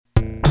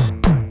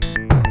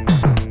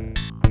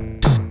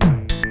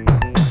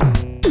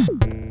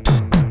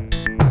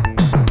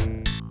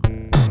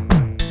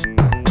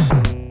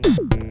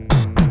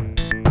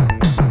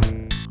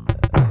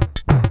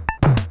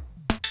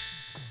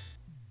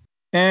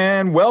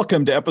And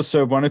welcome to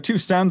episode 102.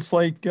 Sounds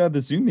like the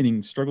Zoom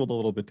meeting struggled a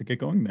little bit to get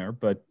going there,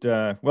 but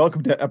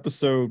welcome to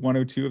episode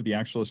 102 of the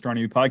Actual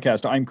Astronomy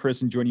Podcast. I'm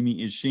Chris, and joining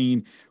me is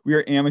Shane. We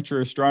are amateur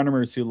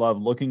astronomers who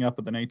love looking up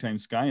at the nighttime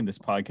sky, and this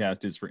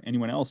podcast is for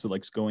anyone else who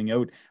likes going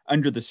out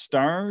under the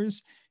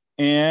stars.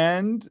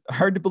 And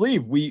hard to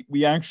believe,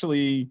 we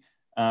actually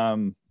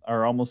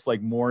are almost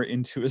like more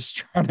into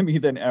astronomy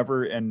than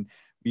ever, and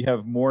we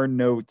have more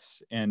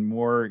notes and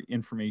more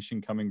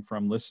information coming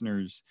from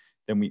listeners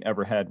than we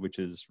ever had, which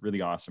is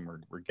really awesome.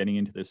 We're getting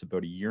into this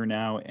about a year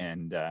now,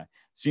 and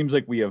seems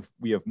like we have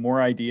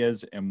more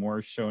ideas and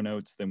more show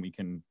notes than we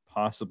can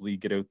possibly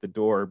get out the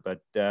door.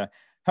 But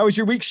how was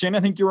your week, Shane?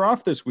 I think you were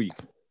off this week.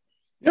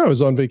 Yeah, I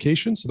was on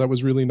vacation, so that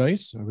was really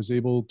nice. I was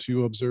able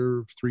to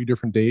observe 3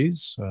 different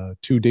days,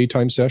 2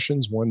 daytime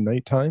sessions, 1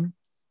 nighttime.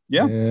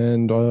 Yeah,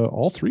 and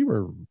all 3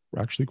 were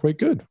actually quite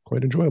good,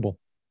 quite enjoyable.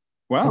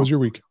 Wow. How was your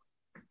week?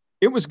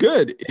 It was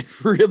good.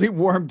 It really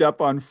warmed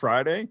up on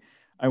Friday.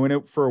 I went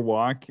out for a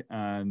walk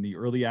in the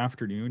early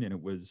afternoon, and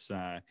it was,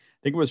 I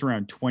think it was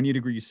around 20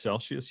 degrees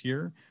Celsius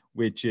here,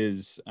 which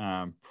is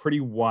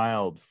pretty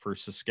wild for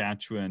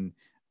Saskatchewan.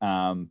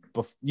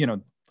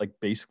 Like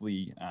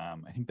basically,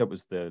 I think that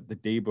was the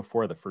day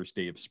before the first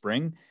day of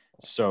spring.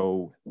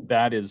 So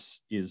that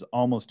is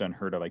almost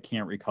unheard of. I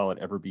can't recall it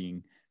ever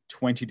being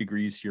 20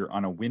 degrees here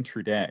on a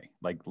winter day,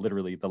 like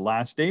literally the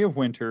last day of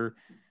winter,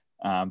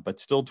 but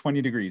still 20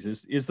 degrees.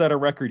 Is that a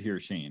record here,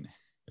 Shane?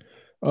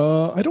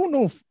 I don't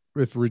know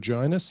if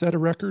Regina set a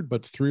record,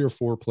 but 3 or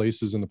 4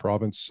 places in the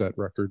province set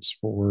records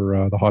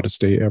for the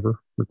hottest day ever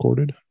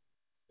recorded.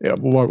 Yeah,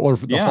 or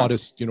for the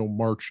hottest,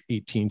 March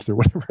 18th or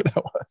whatever that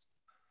was.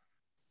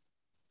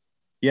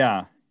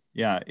 Yeah.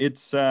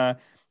 It's the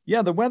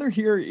weather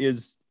here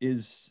is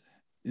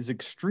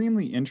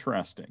extremely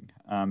interesting.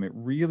 It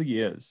really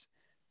is,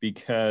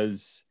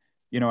 because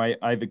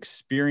I've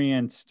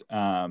experienced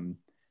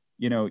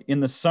in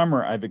the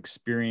summer, I've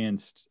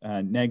experienced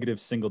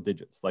negative single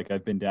digits. Like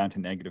I've been down to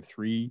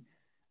 -3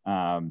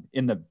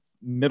 in the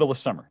middle of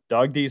summer.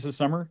 Dog days of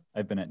summer,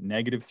 I've been at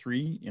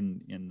 -3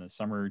 in the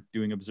summer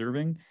doing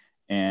observing.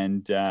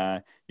 And,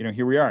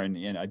 here we are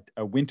in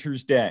a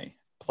winter's day,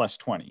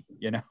 +20,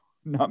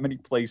 not many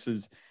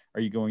places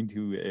are you going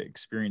to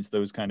experience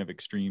those kind of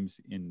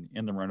extremes in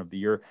the run of the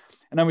year.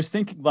 And I was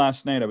thinking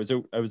last night, I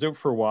was out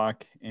for a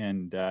walk,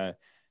 and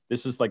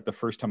this is like the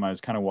first time I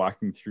was kind of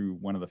walking through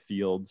one of the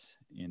fields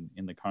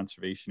in the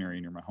conservation area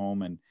near my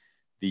home, and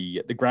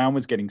the ground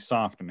was getting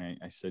soft. And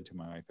I said to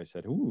my wife, I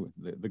said, "Ooh,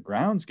 the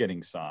ground's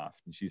getting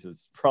soft." And she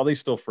says, "Probably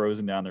still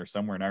frozen down there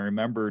somewhere." And I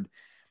remembered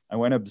I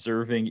went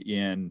observing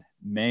in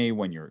May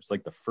one year. It's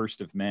like the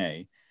 1st of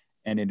May.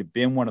 And it had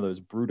been one of those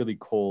brutally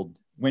cold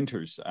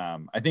winters.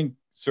 I think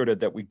sort of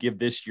that we give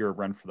this year a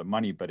run for the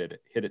money, but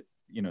it hit it,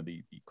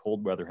 the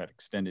cold weather had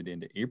extended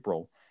into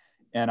April.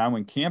 And I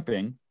went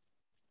camping,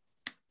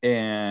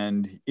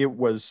 and it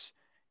was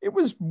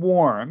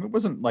warm. It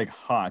wasn't like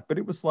hot, but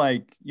it was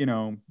like,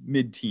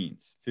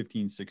 mid-teens,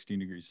 15, 16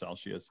 degrees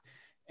Celsius.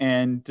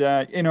 And,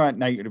 at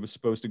night it was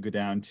supposed to go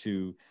down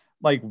to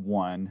like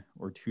 1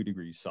 or 2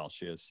 degrees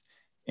Celsius.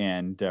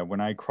 And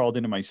when I crawled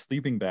into my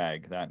sleeping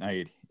bag that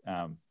night,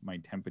 my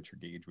temperature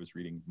gauge was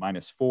reading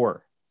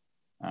 -4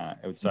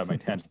 outside my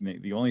tent.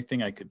 The only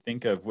thing I could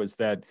think of was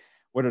that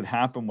what had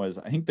happened was,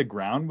 I think the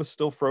ground was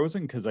still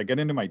frozen, because I get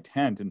into my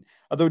tent, and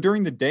although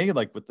during the day,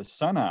 like with the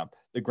sun up,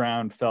 the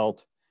ground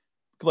felt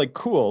like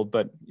cool,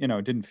 but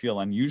it didn't feel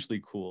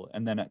unusually cool.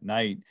 And then at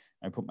night,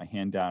 I put my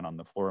hand down on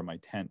the floor of my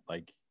tent,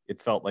 like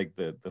it felt like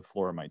the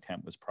floor of my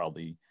tent was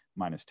probably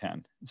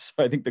 -10.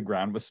 So I think the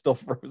ground was still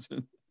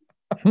frozen.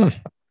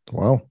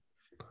 Wow.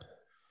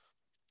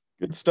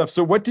 Good stuff.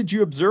 So what did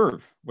you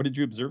observe? What did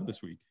you observe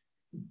this week?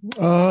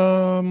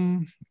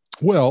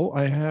 Well,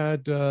 I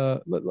had,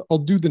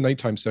 I'll do the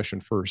nighttime session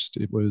first.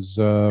 It was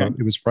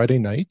Friday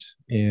night,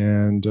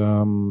 and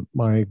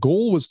my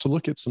goal was to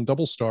look at some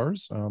double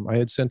stars. I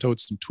had sent out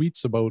some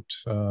tweets about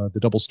the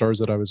double stars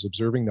that I was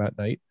observing that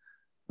night.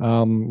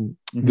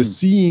 The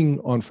seeing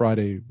on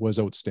Friday was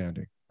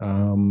outstanding.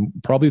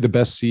 Probably the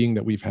best seeing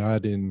that we've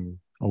had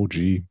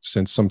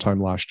since sometime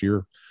last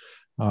year.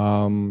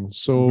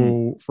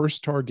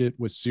 First target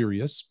was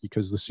Sirius,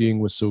 because the seeing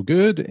was so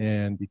good,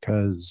 and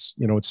because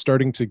it's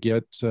starting to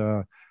get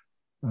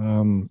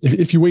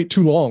if you wait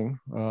too long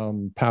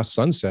past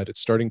sunset, it's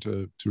starting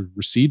to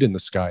recede in the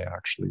sky,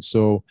 actually.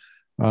 So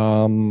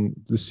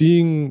the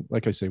seeing,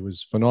 like I say,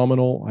 was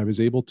phenomenal. I was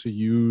able to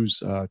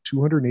use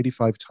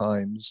 285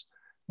 times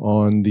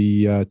on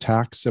the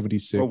TAC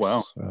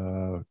 76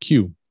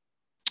 Q.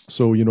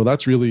 So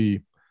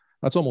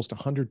that's almost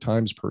 100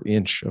 times per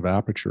inch of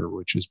aperture,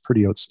 which is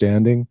pretty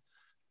outstanding.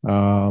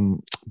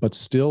 But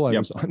still, I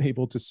was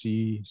unable to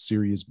see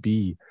Sirius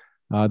B.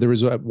 There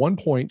was at one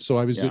point, so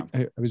I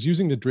was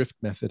using the drift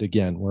method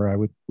again, where I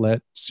would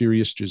let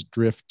Sirius just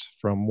drift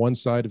from one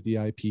side of the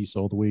eyepiece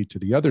all the way to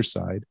the other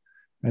side,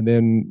 and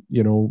then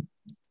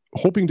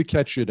hoping to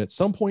catch it at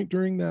some point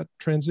during that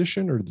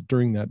transition or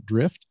during that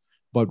drift.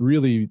 But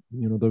really,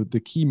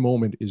 the key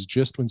moment is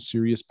just when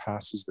Sirius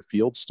passes the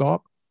field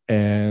stop,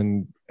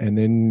 and and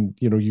then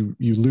you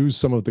lose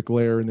some of the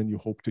glare, and then you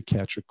hope to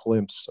catch a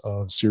glimpse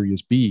of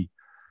Sirius B.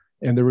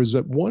 And there was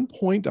at one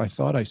point I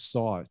thought I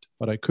saw it,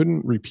 but I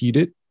couldn't repeat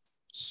it.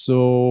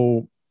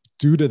 So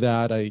due to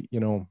that,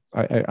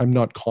 I'm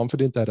not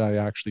confident that I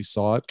actually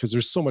saw it, because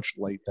there's so much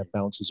light that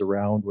bounces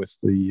around with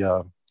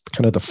the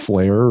kind of the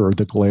flare or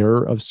the glare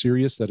of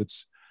Sirius that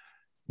it's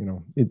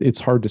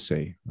hard to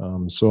say.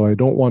 So I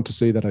don't want to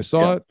say that I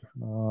saw it,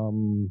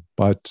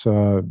 but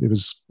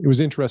it was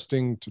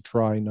interesting to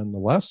try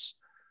nonetheless.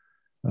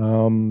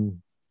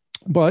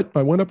 But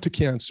I went up to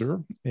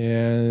Cancer,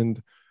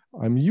 and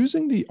I'm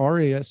using the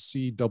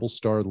RASC double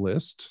star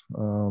list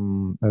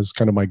as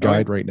kind of my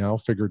guide right now.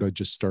 Figured I'd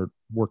just start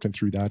working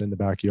through that in the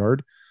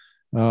backyard.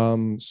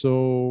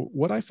 So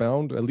what I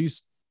found, at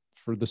least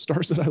for the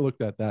stars that I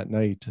looked at that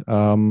night,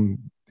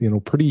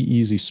 pretty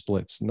easy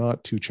splits,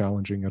 not too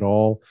challenging at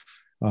all.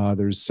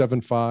 There's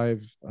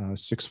 7.5,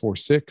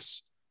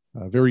 6.46,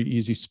 very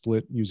easy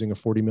split using a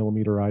 40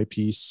 millimeter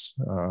eyepiece.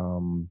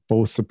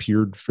 Both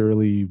appeared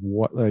fairly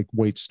like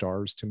white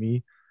stars to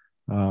me.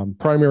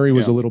 Primary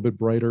was a little bit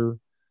brighter.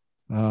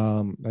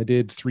 I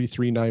did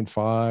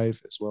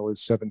 3.395 as well as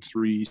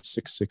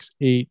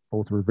 7.3668.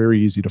 Both were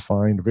very easy to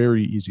find,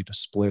 very easy to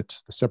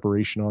split. The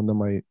separation on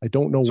them, I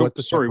don't know what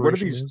the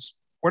separation is.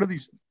 What are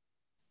these?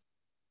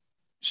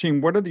 Shane,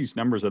 what are these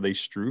numbers? Are they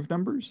Struve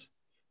numbers?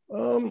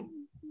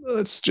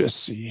 Let's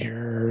just see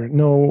here.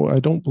 No, I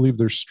don't believe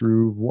they're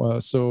Struve.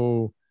 One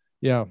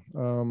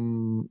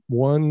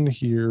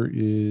here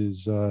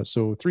is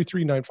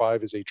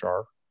 3.395 is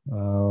HR.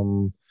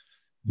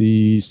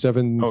 The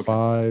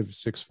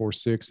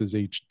 7.5.646 is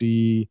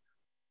HD.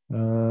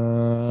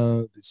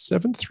 The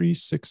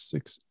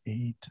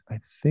 7.3668, I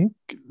think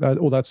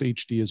that's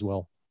HD as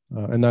well.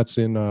 And that's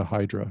in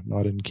Hydra,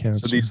 not in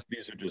Cancer. So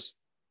these are just,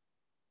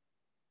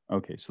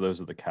 okay. So those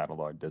are the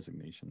catalog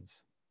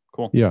designations.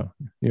 Cool. Yeah.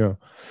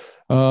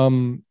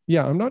 I'm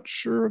not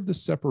sure of the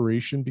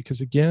separation,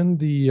 because again,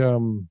 the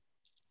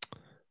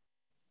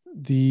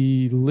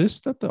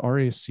list that the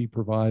RASC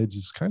provides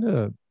is kind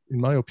of, in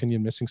my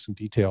opinion, missing some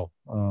detail.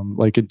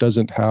 Like it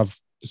doesn't have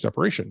the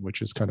separation,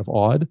 which is kind of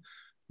odd.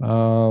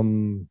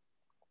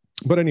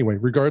 But anyway,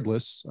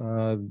 regardless,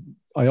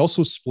 I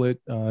also split,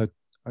 I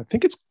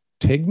think it's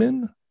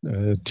Tegmen,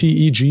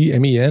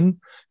 Tegmen,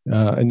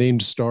 a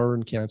named star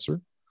in Cancer.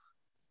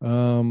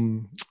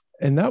 And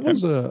that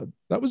was the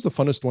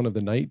funnest one of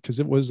the night, because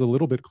it was a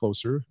little bit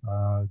closer.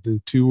 The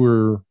two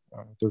were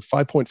they're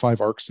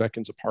 5.5 arc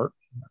seconds apart.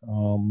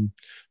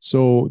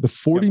 So the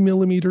 40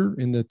 millimeter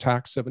in the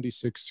TAC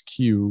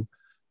 76Q,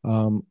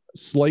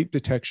 slight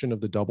detection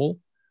of the double,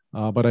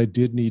 but I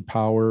did need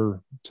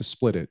power to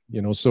split it.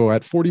 So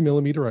at 40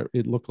 millimeter,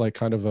 it looked like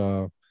kind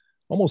of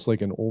almost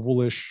like an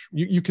ovalish.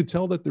 You could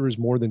tell that there was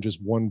more than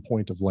just one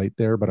point of light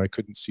there, but I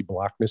couldn't see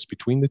blackness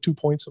between the 2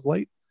 points of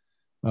light.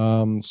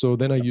 So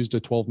then I used a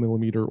 12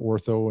 millimeter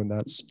ortho, and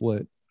that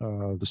split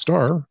the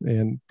star.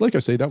 And like I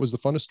say, that was the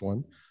funnest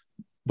one.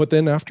 But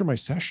then after my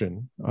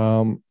session,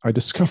 I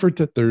discovered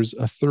that there's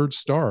a third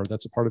star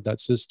that's a part of that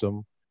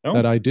system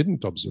that I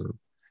didn't observe.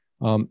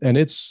 And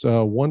it's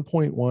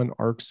 1.1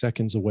 arc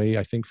seconds away,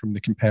 I think, from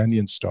the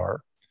companion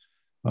star.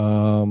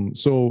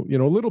 So, a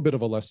little bit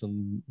of a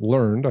lesson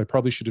learned. I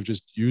probably should have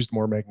just used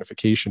more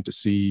magnification to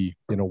see,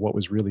 what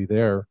was really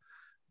there.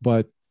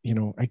 But,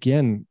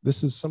 again,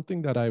 this is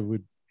something that I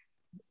would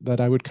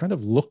kind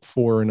of look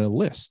for in a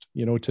list,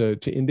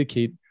 to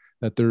indicate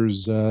that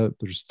there's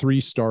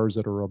 3 stars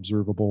that are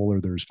observable, or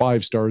there's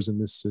 5 stars in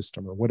this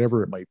system, or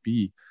whatever it might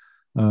be.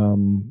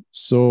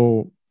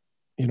 So,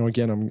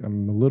 again,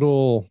 I'm a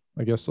little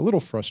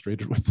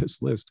frustrated with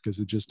this list, because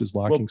it just is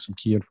lacking some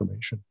key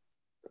information.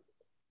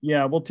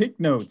 Yeah, well, take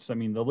notes. I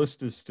mean, the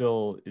list is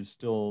still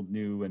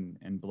new,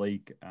 and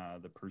Blake,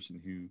 the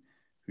person who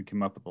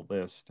came up with the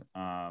list.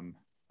 I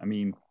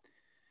mean,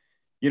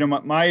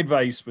 my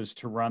advice was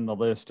to run the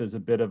list as a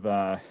bit of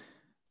a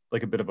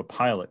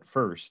pilot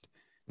first.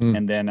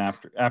 And then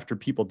after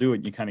people do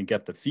it, you kind of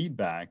get the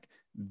feedback,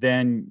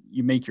 then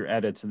you make your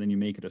edits, and then you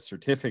make it a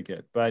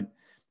certificate. But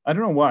I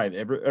don't know why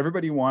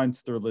everybody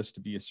wants their list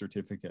to be a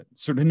certificate.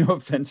 Sort of, no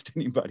offense to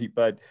anybody,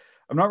 but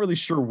I'm not really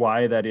sure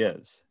why that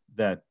is.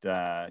 That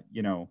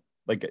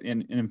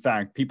and in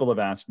fact, people have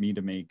asked me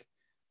to make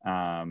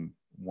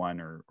one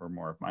or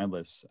more of my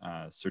lists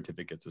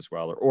certificates as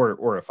well,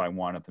 or if I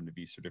wanted them to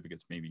be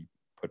certificates, maybe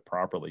put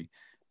properly.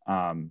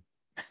 I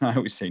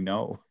always say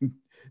no.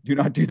 Do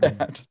not do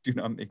that. Do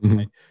not make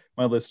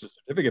my list a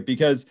certificate,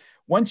 because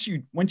once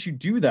you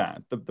do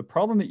that, the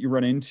problem that you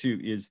run into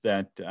is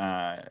that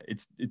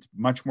it's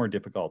much more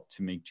difficult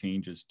to make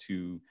changes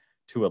to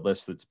a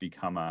list that's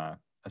become a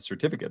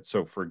certificate.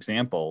 So, for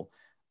example,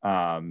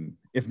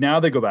 if now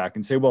they go back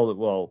and say,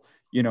 well,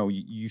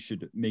 you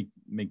should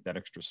make that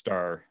extra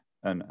star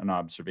an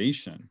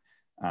observation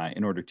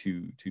in order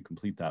to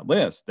complete that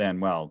list, then,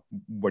 well,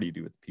 what do you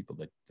do with people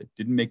that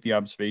didn't make the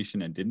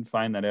observation and didn't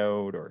find that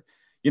out? Or,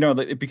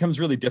 it becomes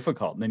really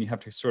difficult, and then you have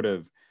to sort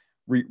of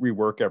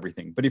rework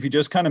everything. But if you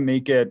just kind of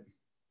make it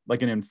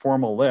like an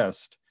informal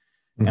list,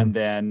 and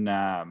then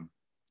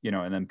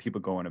and then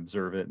people go and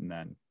observe it, and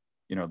then,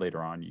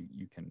 later on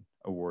you can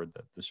award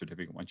the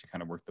certificate once you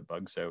kind of work the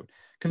bugs out.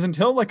 Because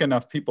until like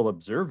enough people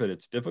observe it,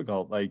 it's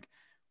difficult. Like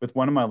with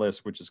one of my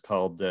lists, which is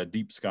called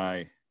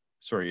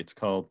it's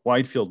called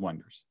Wide Field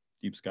Wonders,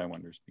 Deep Sky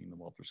Wonders, being the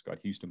Walter Scott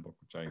Houston book,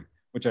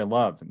 which I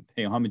love and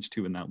pay homage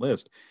to in that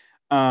list.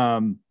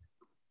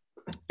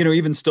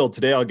 Even still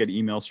today, I'll get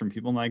emails from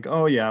people like,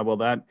 oh yeah, well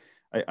that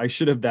I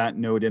should have that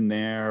note in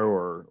there,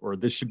 or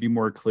this should be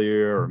more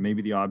clear, or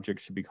maybe the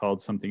object should be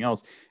called something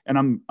else.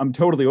 And I'm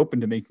totally open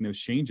to making those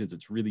changes.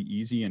 It's really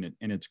easy and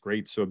it's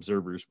great. So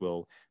observers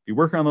will be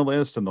working on the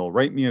list and they'll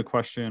write me a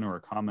question or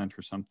a comment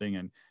or something.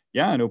 And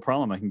yeah, no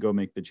problem. I can go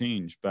make the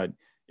change. But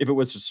if it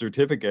was a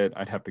certificate,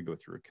 I'd have to go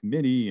through a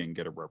committee and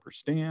get a rubber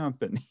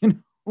stamp and,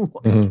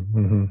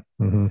 Anyway,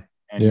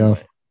 yeah.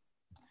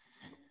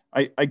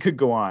 I could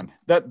go on.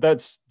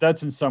 That's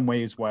in some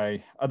ways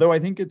why, although I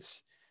think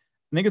it's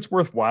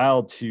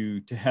worthwhile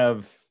to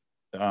have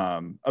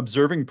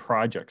observing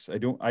projects.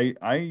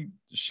 I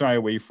shy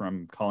away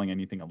from calling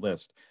anything a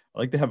list. I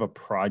like to have a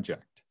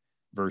project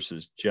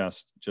versus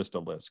just a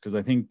list, because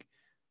I think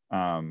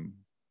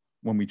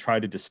when we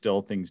try to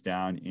distill things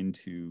down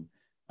into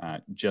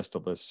just a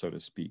list, so to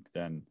speak,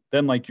 then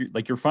like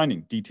you're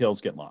finding,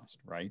 details get lost,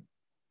 right?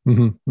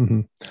 Mm-hmm,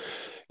 mm-hmm.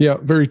 Yeah,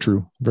 very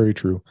true. Very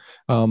true.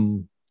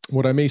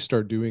 What I may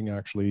start doing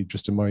actually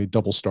just in my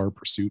double star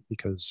pursuit,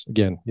 because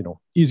again,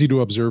 easy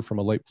to observe from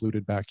a light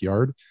polluted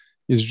backyard,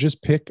 is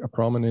just pick a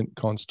prominent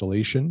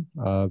constellation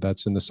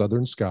that's in the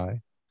southern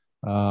sky,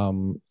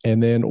 and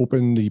then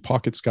open the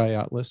Pocket Sky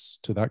Atlas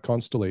to that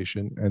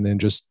constellation, and then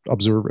just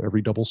observe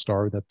every double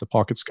star that the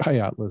Pocket Sky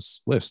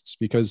Atlas lists,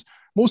 because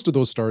most of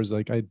those stars,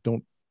 like, I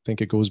don't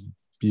think it goes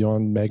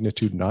beyond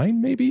magnitude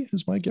 9, maybe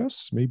is my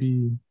guess,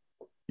 maybe.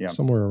 Yeah.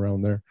 Somewhere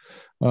around there.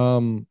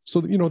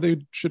 So, they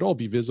should all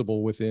be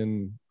visible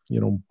within,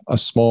 a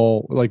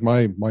small, like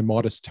my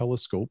modest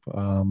telescope.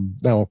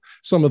 Now,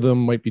 some of them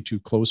might be too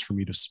close for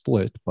me to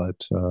split,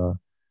 but,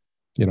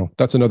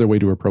 that's another way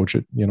to approach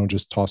it.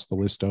 Just toss the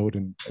list out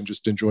and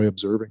just enjoy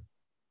observing.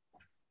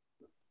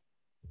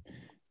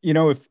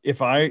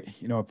 If I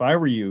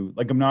were you,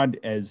 like, I'm not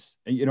as,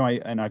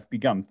 I've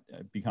become,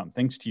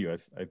 thanks to you,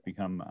 I've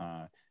become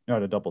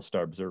not a double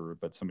star observer,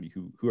 but somebody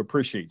who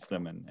appreciates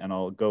them, and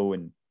I'll go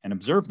and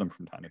observe them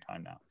from time to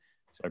time now.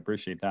 So I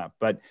appreciate that.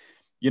 But,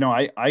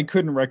 I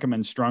couldn't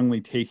recommend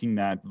strongly taking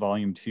that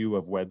volume 2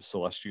 of Webb's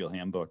Celestial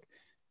Handbook.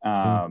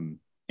 And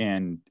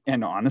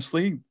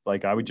honestly,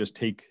 like, I would just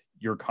take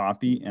your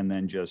copy and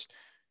then just,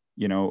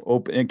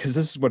 open it, because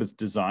this is what it's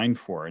designed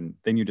for. And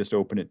then you just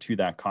open it to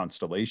that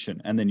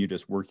constellation, and then you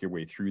just work your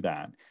way through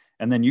that.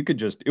 And then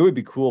it would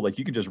be cool. Like,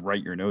 you could just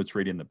write your notes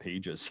right in the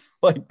pages.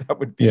 Like, that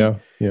would be,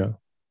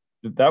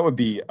 that would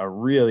be a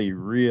really,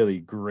 really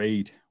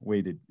great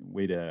way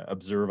to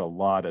observe a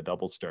lot of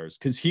double stars,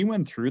 because he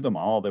went through them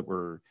all that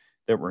were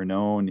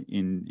known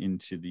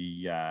into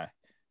the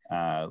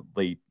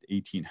late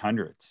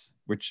 1800s,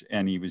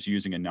 and he was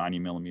using a 90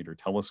 millimeter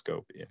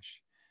telescope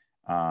ish,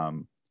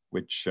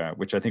 which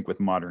I think with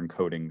modern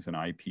coatings and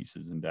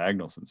eyepieces and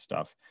diagonals and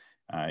stuff,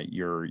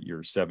 your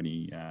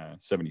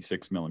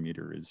 76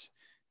 millimeter is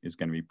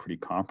going to be pretty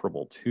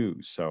comparable too.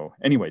 So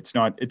anyway, it's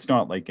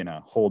not like in a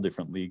whole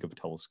different league of a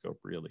telescope,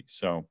 really.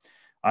 So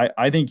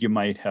I think you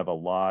might have a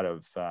lot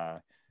of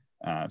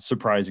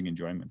surprising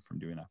enjoyment from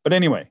doing that. But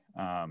anyway,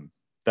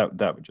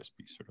 that would just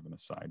be sort of an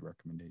aside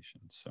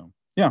recommendation. So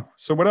yeah.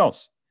 So what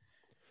else?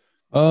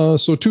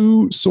 So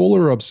 2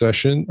 solar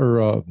observing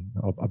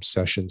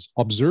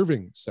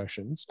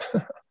sessions.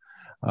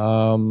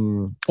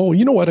 Oh,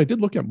 you know what? I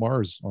did look at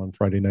Mars on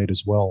Friday night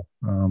as well.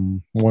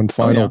 One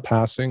final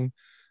passing.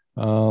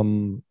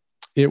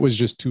 It was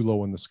just too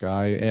low in the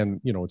sky, and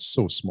it's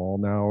so small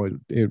now.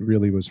 It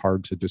really was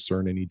hard to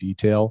discern any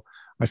detail.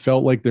 I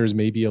felt like there's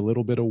maybe a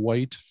little bit of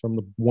white from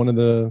one of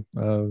the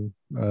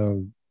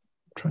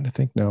trying to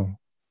think now.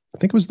 I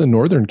think it was the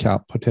northern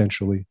cap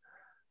potentially.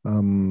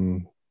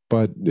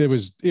 But it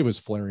was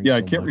flaring. Yeah,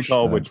 I can't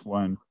recall which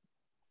one.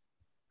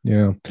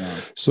 Yeah.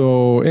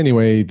 So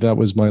anyway, that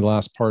was my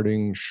last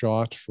parting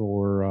shot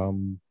for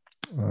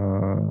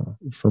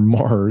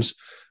Mars.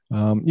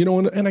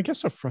 And I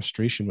guess a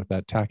frustration with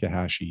that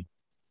Takahashi.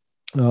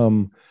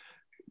 The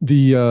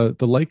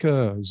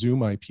Leica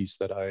zoom eyepiece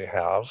that I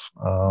have,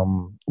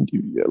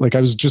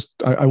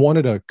 I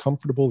wanted a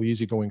comfortable,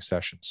 easygoing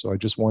session. So I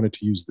just wanted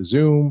to use the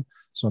zoom.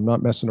 So I'm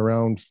not messing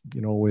around,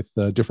 with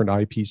different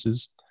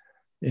eyepieces.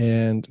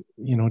 And,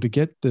 to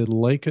get the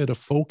Leica to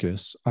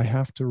focus, I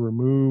have to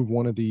remove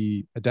one of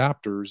the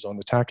adapters on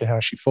the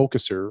Takahashi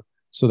focuser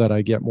so that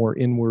I get more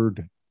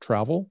inward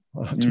travel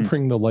to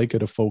bring the Leica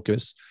to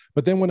focus.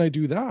 But then when I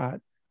do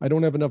that, I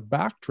don't have enough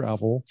back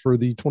travel for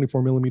the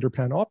 24 millimeter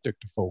panoptic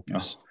to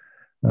focus.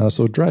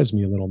 So it drives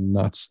me a little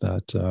nuts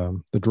that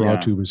the draw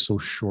tube is so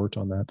short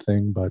on that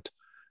thing. But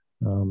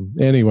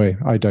anyway,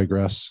 I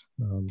digress.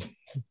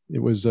 It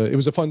was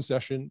a fun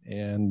session,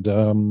 and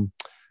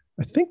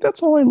I think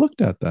that's all I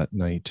looked at that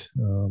night.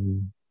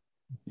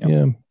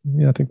 Yeah,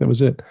 I think that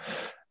was it.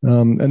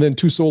 And then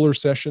 2 solar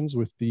sessions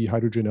with the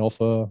Hydrogen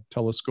Alpha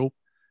telescope.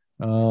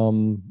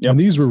 And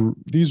these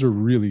are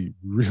really,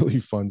 really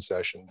fun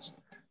sessions.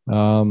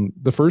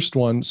 The first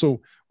one,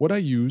 so what I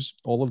use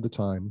all of the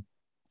time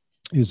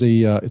is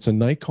it's a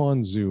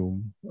Nikon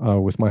zoom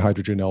with my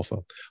Hydrogen Alpha.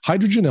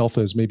 Hydrogen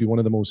Alpha is maybe one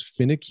of the most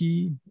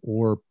finicky,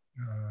 or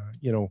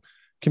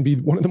can be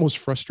one of the most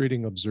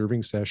frustrating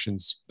observing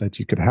sessions that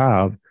you could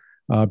have,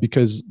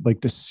 because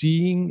like the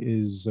seeing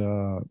is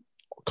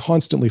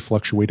constantly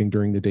fluctuating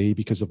during the day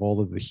because of all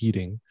of the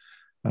heating.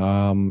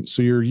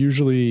 So you're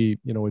usually,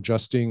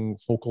 adjusting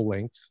focal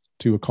length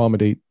to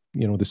accommodate,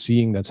 the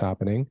seeing that's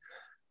happening.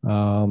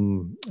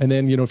 And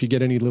then, if you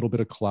get any little bit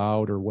of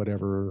cloud or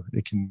whatever,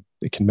 it can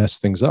mess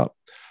things up.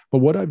 But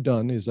what I've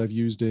done is I've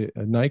used a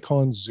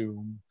Nikon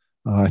zoom.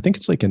 I think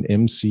it's like an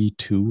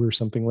MC2 or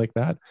something like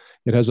that.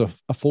 It has a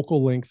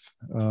focal length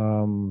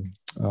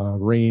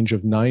range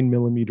of 9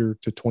 millimeter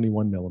to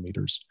 21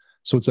 millimeters.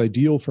 So it's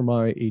ideal for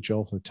my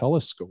H-alpha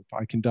telescope.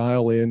 I can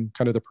dial in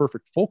kind of the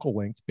perfect focal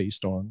length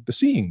based on the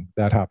seeing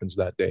that happens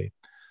that day.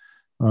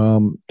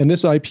 And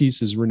this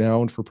eyepiece is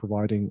renowned for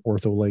providing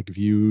ortho-leg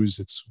views.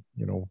 It's,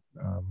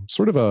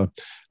 sort of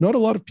not a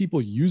lot of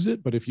people use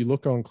it, but if you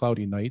look on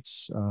cloudy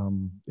nights,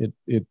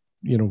 it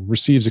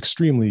receives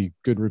extremely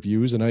good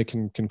reviews, and I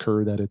can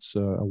concur that it's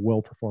a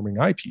well-performing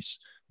eyepiece.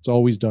 It's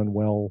always done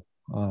well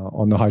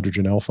on the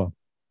Hydrogen Alpha.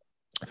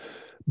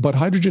 But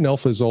Hydrogen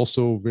Alpha is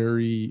also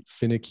very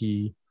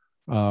finicky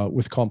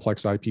with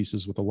complex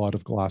eyepieces with a lot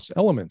of glass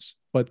elements.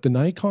 But the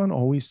Nikon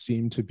always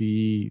seemed to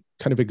be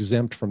kind of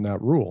exempt from that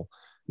rule.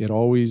 It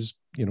always,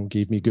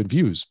 gave me good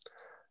views.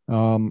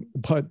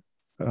 But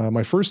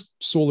my first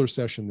solar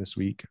session this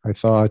week, I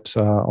thought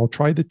I'll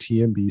try the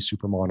TMB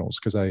Super Monos,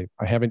 because I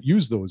haven't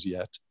used those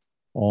yet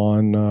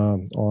on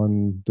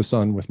the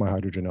sun with my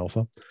Hydrogen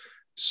Alpha.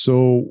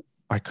 So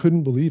I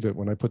couldn't believe it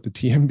when I put the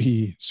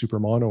TMB Super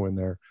Mono in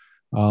there.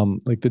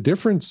 Like the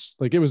difference,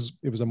 like it was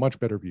a much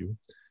better view,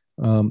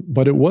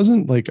 but it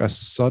wasn't like a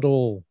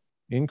subtle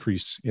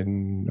increase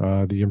in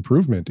the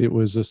improvement. It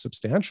was a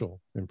substantial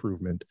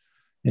improvement.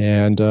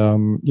 And,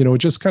 it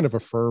just kind of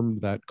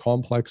affirmed that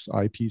complex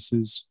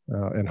eyepieces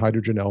and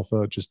Hydrogen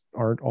Alpha just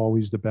aren't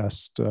always the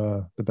best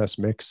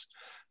mix.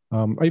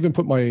 I even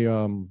put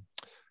my,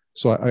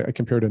 so I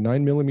compared a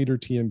 9 millimeter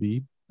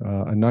TMB,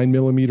 a 9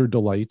 millimeter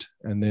Delight,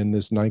 and then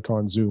this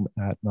Nikon zoom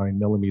at 9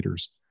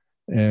 millimeters.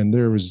 And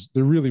there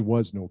really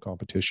was no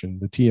competition.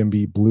 The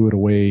TMB blew it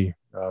away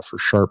for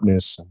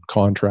sharpness and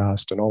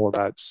contrast and all of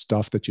that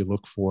stuff that you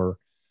look for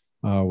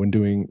when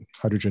doing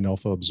Hydrogen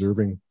Alpha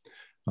observing.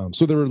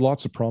 So there were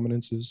lots of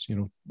prominences,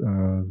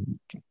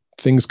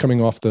 things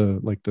coming off the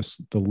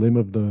limb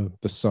of the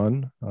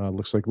sun.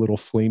 Looks like little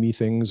flamey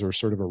things or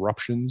sort of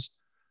eruptions.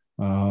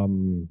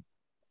 There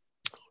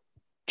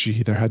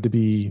had to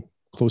be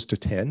close to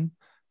 10,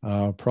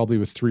 probably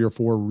with 3 or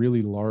 4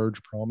 really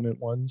large prominent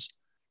ones.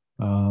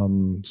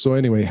 So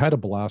anyway, had a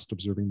blast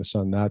observing the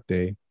sun that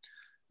day.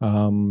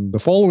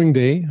 The following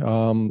day,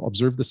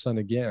 observed the sun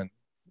again.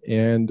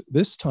 And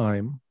this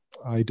time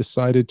I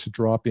decided to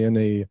drop in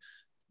a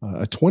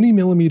 20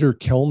 millimeter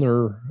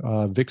Kellner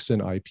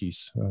Vixen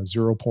eyepiece,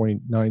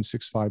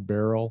 0.965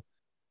 barrel.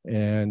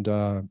 And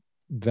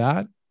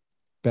that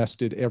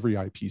bested every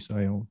eyepiece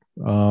I own.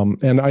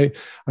 And I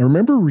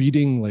remember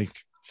reading like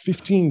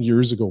 15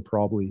 years ago,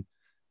 probably,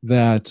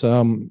 that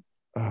some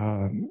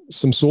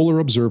solar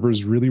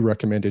observers really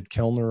recommended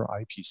Kellner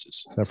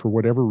eyepieces, that for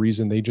whatever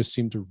reason, they just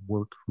seem to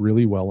work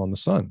really well on the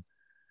sun.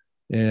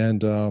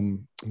 And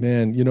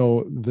man,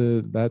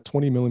 that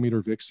 20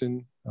 millimeter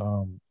Vixen,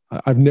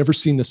 I've never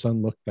seen the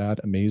sun look that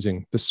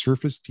amazing. The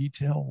surface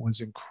detail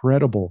was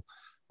incredible.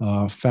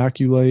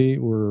 Faculae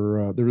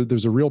were,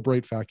 there's a real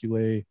bright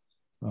faculae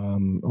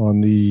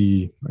on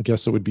I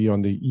guess it would be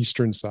on the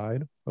eastern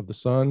side of the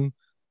sun.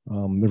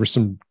 There were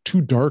some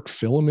 2 dark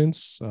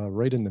filaments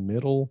right in the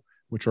middle,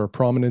 which are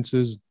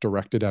prominences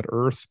directed at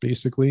Earth,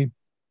 basically.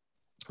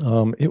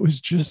 It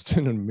was just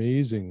an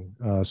amazing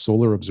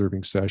solar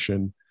observing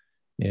session.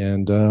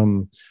 And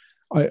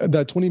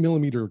that 20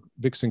 millimeter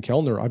Vixen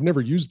Kellner, I've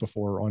never used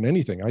before on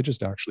anything. I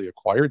just actually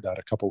acquired that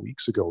a couple of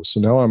weeks ago.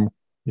 So now I'm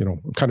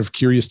kind of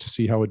curious to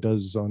see how it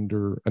does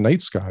under a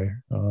night sky,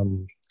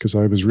 because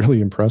I was really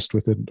impressed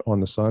with it on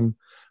the sun.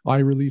 Eye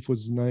relief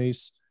was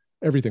nice.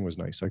 Everything was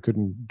nice. I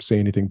couldn't say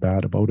anything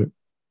bad about it.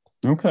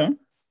 Okay.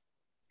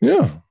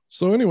 Yeah.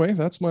 So anyway,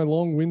 that's my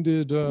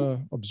long-winded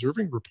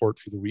observing report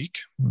for the week,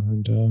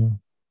 and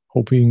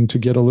hoping to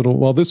get a little,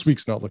 well, this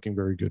week's not looking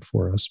very good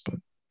for us, but.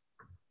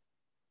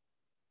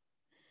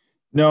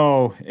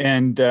 No.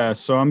 And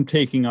so I'm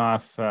taking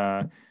off,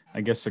 I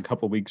guess, a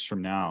couple weeks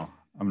from now.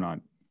 I'm not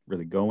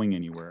really going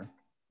anywhere.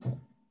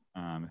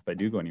 If I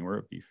do go anywhere,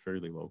 it'd be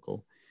fairly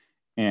local.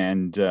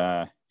 And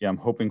yeah, I'm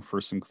hoping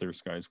for some clear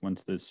skies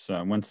once this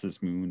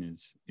moon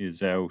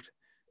is out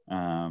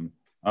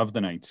of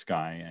the night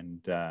sky.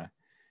 And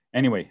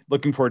anyway,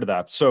 looking forward to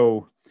that.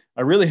 So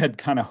I really had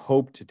kind of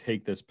hoped to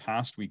take this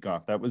past week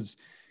off. That was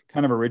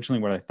kind of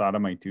originally what I thought I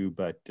might do,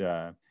 but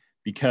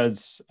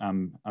because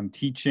I'm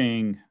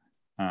teaching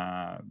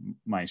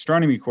my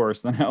astronomy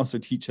course, then I also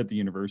teach at the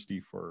university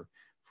for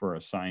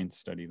a science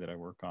study that I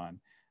work on.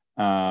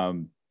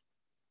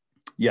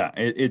 Yeah,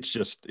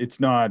 it's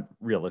not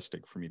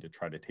realistic for me to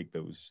try to take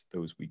those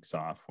weeks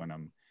off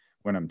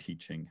when I'm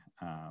teaching.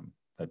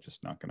 That's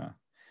just not gonna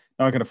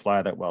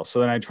fly that well. So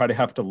then I try to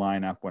have to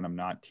line up when I'm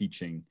not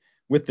teaching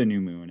with the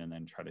new moon, and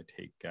then try to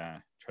take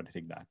that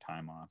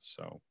time off.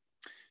 So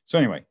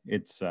anyway,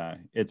 it's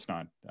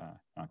not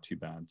too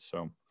bad.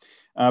 So,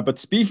 but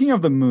speaking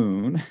of the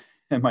moon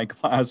and my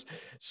class,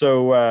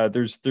 so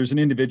there's an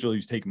individual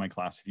who's taken my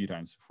class a few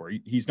times before.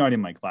 He's not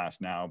in my class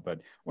now,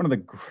 but one of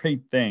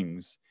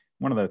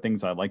the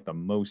things I like the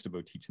most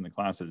about teaching the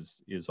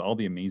classes is all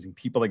the amazing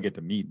people I get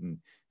to meet, and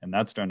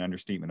that's not an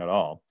understatement at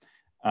all.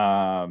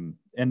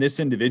 And this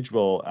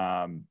individual,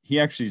 he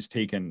actually has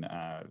taken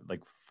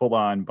like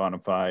full-on bona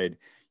fide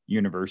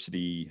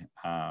university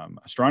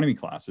astronomy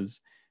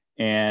classes,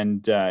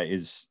 and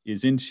is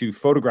into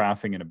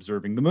photographing and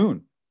observing the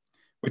moon,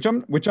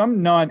 which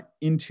I'm not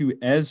into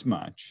as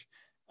much.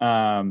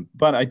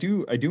 But I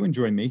do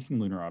enjoy making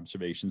lunar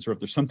observations, or if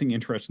there's something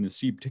interesting to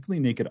see,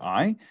 particularly naked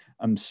eye,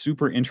 I'm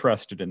super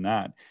interested in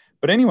that.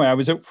 But anyway, I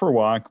went out for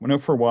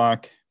a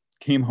walk,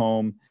 came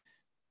home,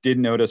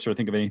 didn't notice or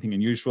think of anything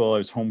unusual. I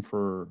was home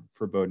for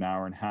about an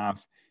hour and a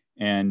half,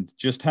 and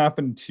just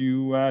happened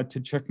to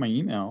check my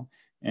email,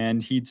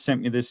 and he'd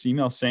sent me this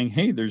email saying,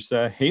 "Hey, there's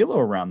a halo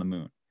around the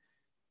moon.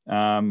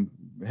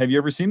 Have you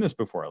ever seen this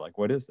before? Like,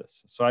 what is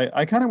this?" So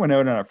I kind of went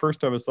out, and at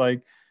first I was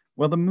like,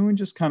 well, the moon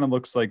just kind of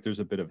looks like there's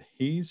a bit of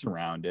haze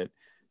around it.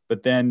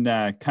 But then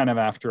kind of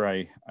after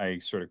I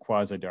sort of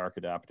quasi-dark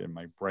adapted in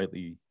my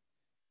brightly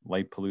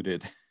light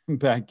polluted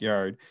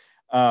backyard,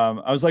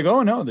 I was like,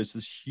 oh no, there's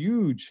this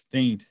huge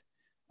faint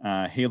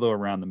halo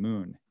around the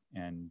moon.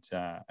 And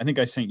I think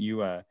I sent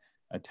you a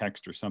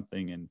text or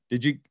something. And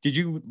did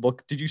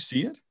you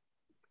see it?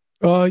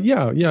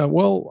 Yeah.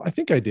 Well, I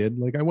think I did.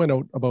 Like, I went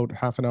out about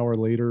half an hour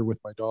later with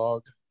my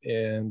dog,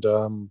 and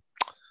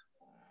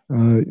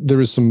there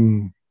was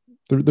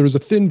there was a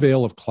thin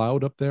veil of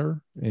cloud up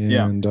there,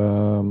 Yeah. and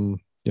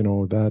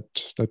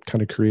that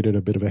kind of created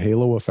a bit of a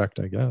halo effect,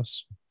 I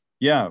guess.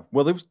 Yeah.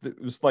 Well,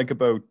 it was like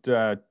about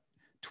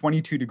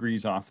 22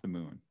 degrees off the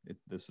moon.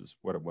 This is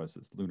what it was,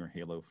 this lunar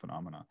halo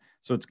phenomena.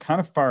 So it's kind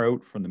of far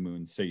out from the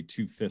moon, say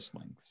 2 fist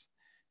lengths.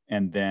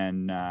 And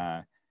then,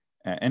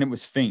 and it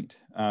was faint,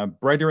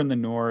 brighter in the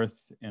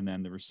north. And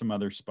then there were some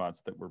other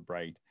spots that were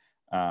bright.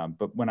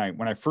 But when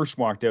I first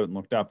walked out and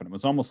looked up, and it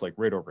was almost like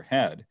right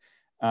overhead,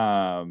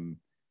 I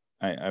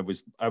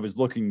was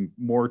looking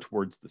more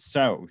towards the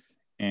south,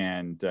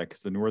 and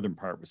because the northern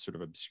part was sort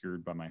of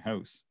obscured by my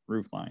house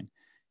roof line.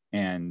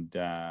 And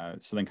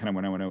so then kind of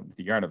when I went out into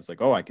the yard, I was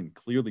like, oh, I can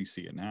clearly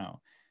see it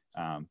now.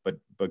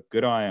 But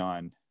good eye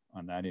on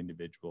that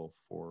individual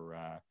for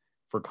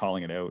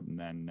calling it out, and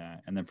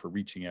then for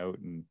reaching out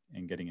and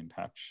getting in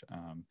touch.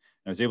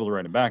 I was able to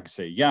write him back and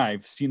say, yeah,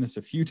 I've seen this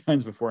a few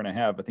times before, and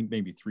I think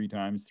maybe 3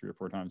 or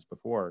 4 times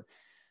before.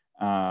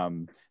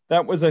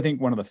 That was, I think,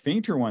 one of the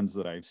fainter ones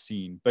that I've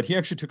seen, but he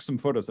actually took some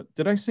photos.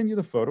 Did I send you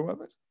the photo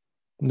of it?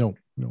 No,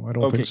 I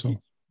don't think so.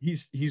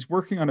 He's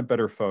working on a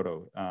better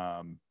photo.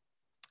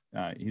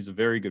 He's a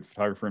very good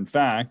photographer. In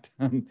fact,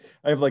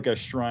 I have like a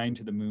shrine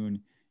to the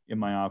moon in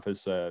my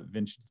office, a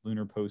vintage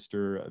lunar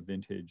poster, a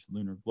vintage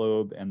lunar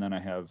globe, and then I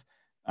have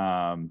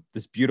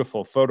this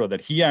beautiful photo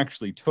that he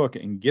actually took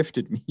and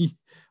gifted me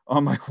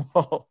on my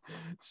wall.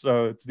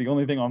 So it's the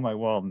only thing on my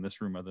wall in this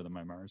room other than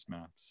my Mars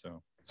map.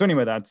 So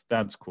anyway,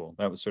 that's cool.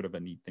 That was sort of a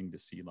neat thing to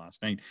see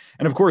last night.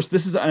 And of course,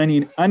 this is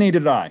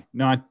unaided eye,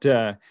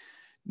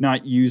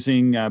 not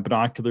using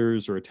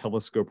binoculars or a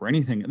telescope or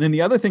anything. And then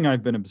the other thing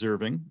I've been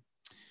observing,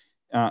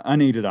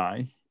 unaided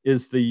eye,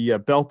 is the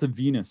belt of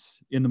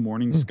Venus in the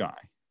morning sky.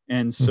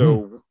 And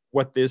so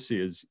what this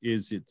is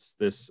it's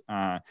this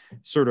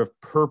sort of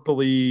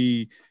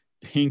purpley,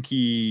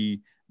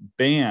 pinky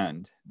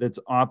band that's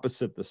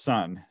opposite the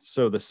sun.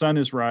 So the sun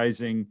is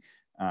rising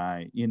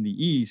in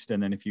the east,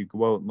 and then if you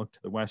go out and look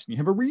to the west, and you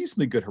have a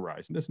reasonably good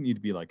horizon, it doesn't need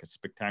to be like a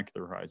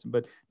spectacular horizon,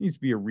 but it needs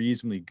to be a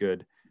reasonably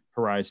good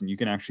horizon, you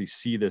can actually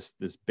see this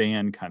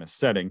band kind of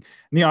setting.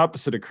 And the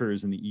opposite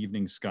occurs in the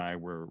evening sky,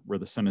 where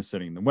the sun is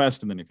setting in the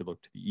west, and then if you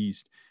look to the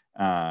east,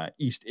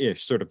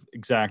 east-ish, sort of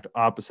exact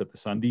opposite the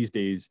sun. These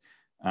days,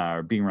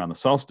 being around the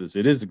solstice,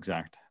 it is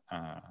exact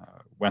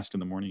west in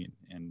the morning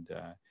and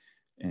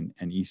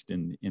east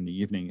in the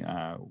evening,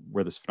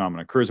 where this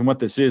phenomenon occurs. And what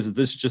this is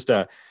just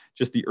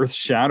the Earth's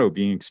shadow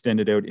being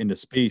extended out into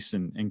space,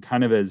 and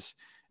kind of as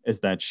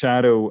that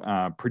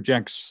shadow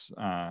projects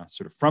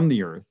sort of from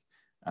the Earth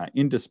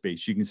into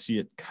space, you can see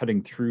it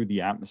cutting through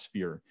the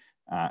atmosphere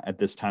at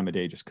this time of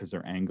day, just because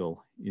their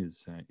angle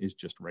is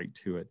just right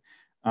to it.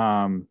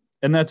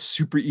 And that's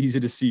super easy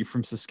to see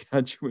from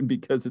Saskatchewan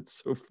because it's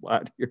so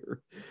flat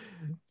here.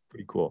 It's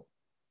pretty cool.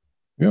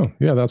 Yeah,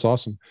 that's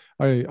awesome.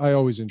 I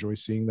always enjoy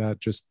seeing that,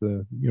 just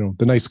the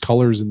nice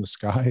colors in the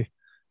sky.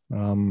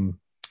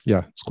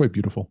 Yeah, it's quite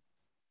beautiful.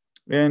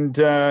 And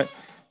then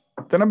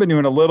I've been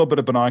doing a little bit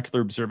of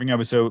binocular observing. I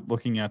was out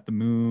looking at the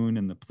moon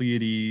and the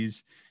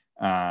Pleiades,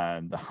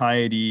 the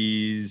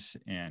Hyades,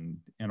 and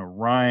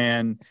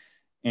Orion.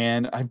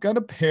 And I've got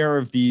a pair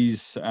of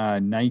these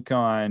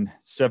Nikon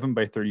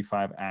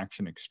 7x35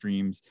 Action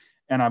Extremes,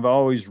 and I've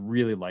always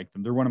really liked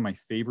them. They're one of my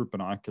favorite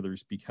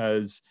binoculars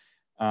because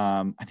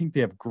I think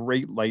they have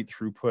great light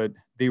throughput.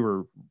 They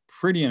were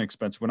pretty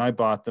inexpensive. When I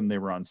bought them, they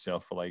were on sale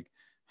for like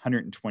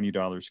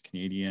 $120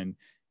 Canadian.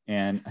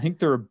 And I think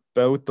they're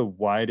about the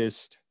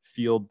widest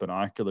field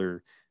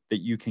binocular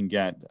that you can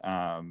get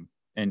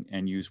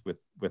and use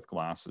with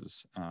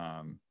glasses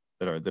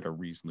that are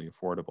reasonably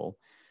affordable.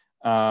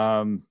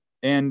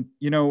 And,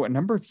 you know, a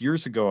number of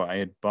years ago, I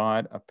had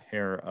bought a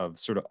pair of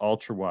sort of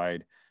ultra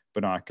wide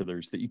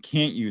binoculars that you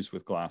can't use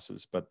with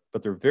glasses, but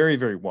they're very,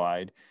 very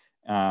wide.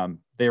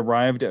 They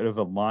arrived out of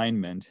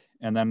alignment.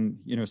 And then,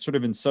 you know, sort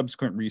of in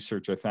subsequent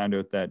research, I found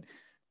out that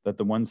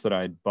the ones that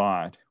I'd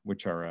bought,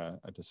 which are a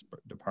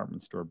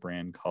department store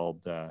brand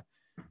called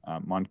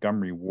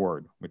Montgomery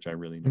Ward, which I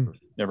really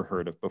never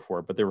heard of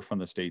before, but they were from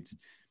the States.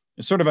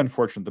 It's sort of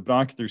unfortunate. The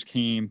binoculars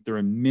came, they're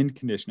in mint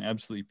condition,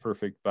 absolutely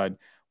perfect, but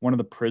one of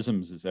the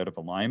prisms is out of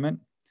alignment.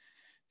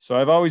 So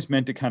I've always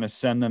meant to kind of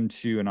send them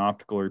to an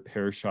optical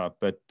repair shop,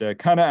 but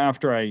kind of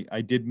after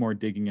I did more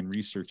digging and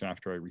research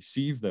after I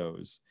received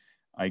those,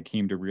 I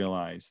came to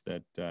realize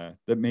that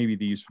that maybe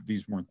these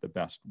weren't the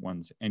best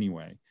ones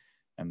anyway,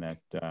 and that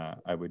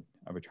I would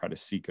try to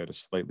seek out a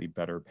slightly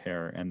better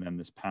pair. And then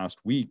this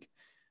past week,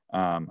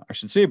 I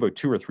should say about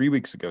 2 or 3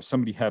 weeks ago,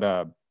 somebody had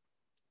a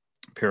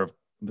pair of,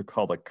 they're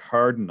called a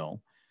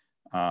Cardinal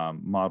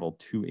model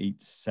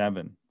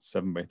 287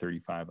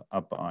 7x35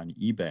 up on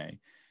eBay.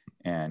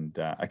 And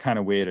I kind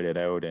of waited it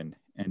out and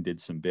did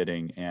some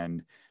bidding,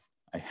 and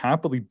I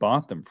happily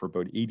bought them for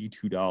about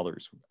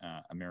 $82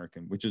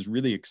 American, which is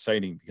really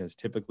exciting because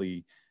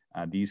typically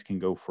these can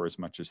go for as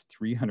much as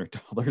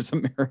 $300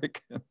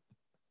 American.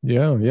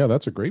 Yeah,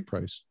 that's a great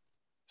price.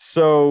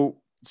 So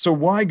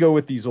why go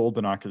with these old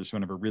binoculars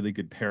when I have a really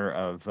good pair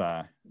of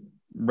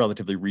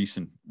relatively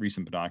recent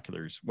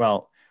binoculars?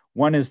 Well,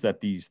 one is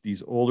that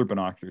these older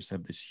binoculars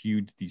have these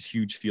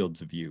huge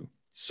fields of view.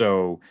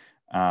 So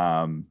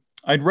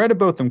I'd read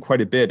about them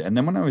quite a bit, and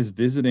then when I was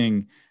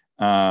visiting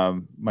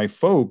my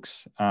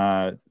folks,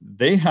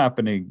 they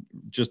happened to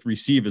just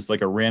receive as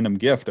like a random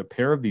gift a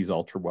pair of these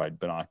ultra wide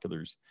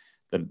binoculars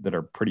that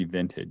are pretty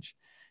vintage,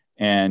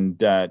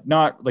 and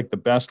not like the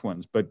best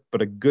ones, but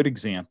a good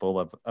example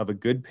of a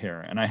good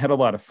pair. And I had a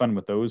lot of fun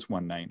with those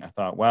one night. I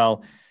thought,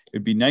 well,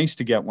 it'd be nice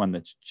to get one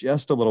that's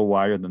just a little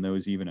wider than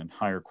those, even in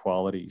higher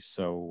quality.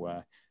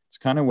 So it's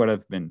kind of what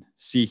I've been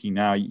seeking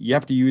now. You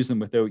have to use them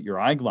without your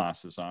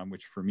eyeglasses on,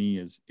 which for me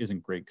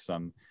isn't great because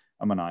I'm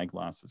an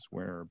eyeglasses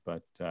wearer.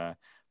 But I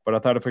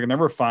thought if I could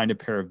ever find a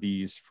pair of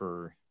these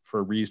for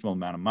a reasonable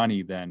amount of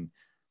money, then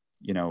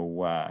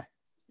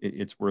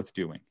it's worth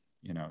doing.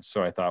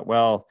 So I thought,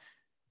 well,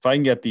 if I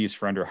can get these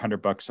for under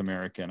 $100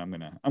 American,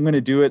 I'm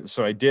gonna do it.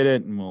 So I did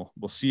it, and we'll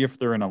see if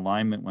they're in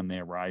alignment when they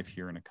arrive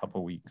here in a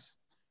couple of weeks.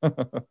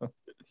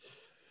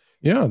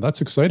 Yeah, that's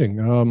exciting.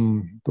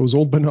 Those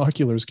old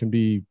binoculars can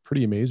be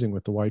pretty amazing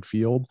with the wide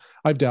field.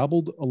 I've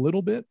dabbled a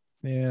little bit,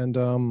 and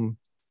the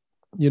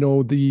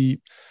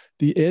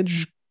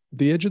edge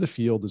of the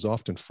field is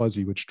often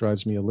fuzzy, which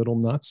drives me a little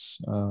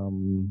nuts.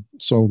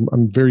 So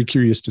I'm very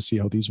curious to see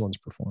how these ones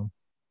perform.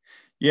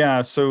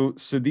 Yeah, so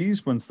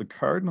these ones, the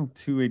Cardinal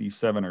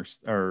 287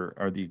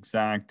 are the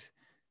exact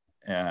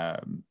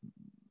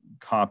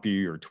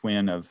copy or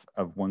twin of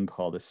one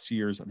called a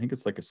Sears. I think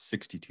it's like a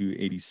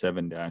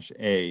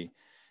 6287-A,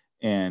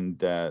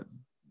 and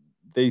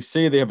they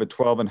say they have a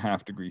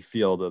 12.5 degree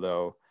field,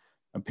 although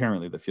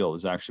apparently the field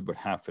is actually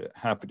about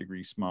half a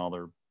degree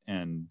smaller,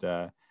 and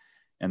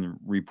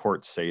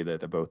reports say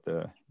that about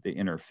the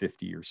inner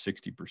 50 or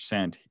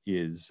 60%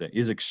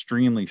 is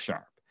extremely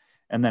sharp.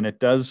 And then it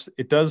does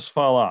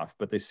fall off,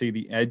 but they say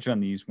the edge on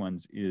these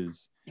ones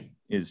is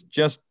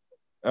just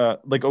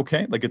like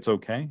okay, like it's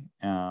okay.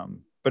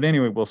 But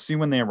anyway, we'll see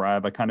when they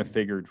arrive. I kind of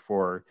figured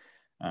for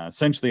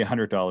essentially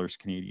 $100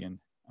 Canadian,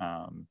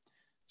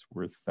 it's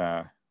worth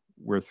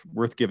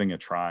giving a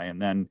try.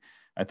 And then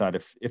I thought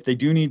if they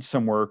do need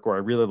some work, or I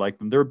really like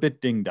them, they're a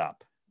bit dinged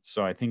up.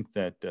 So I think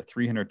that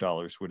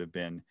 $300 would have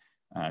been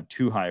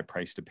too high a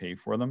price to pay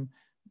for them.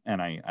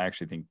 And I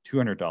actually think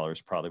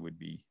 $200 probably would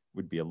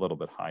be a little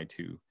bit high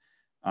too.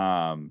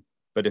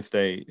 But if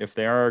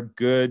they are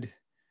good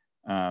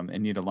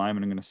and need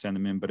alignment, I'm going to send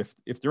them in. But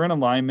if they're in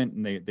alignment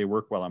and they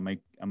work well, I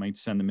might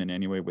send them in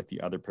anyway with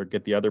the other pair,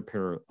 get the other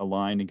pair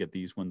aligned and get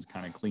these ones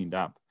kind of cleaned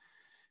up.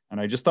 And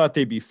I just thought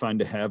they'd be fun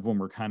to have when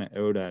we're kind of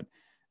out at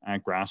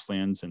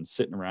grasslands and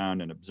sitting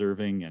around and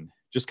observing, and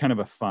just kind of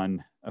a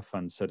fun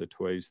set of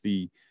toys.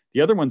 The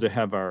other ones I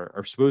have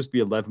are supposed to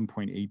be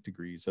 11.8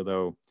 degrees,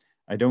 although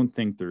I don't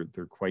think they're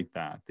quite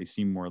that. They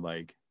seem more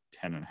like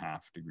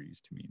 10.5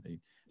 degrees to me.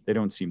 They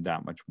don't seem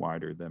that much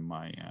wider than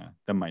my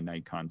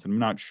Nikons, and I'm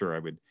not sure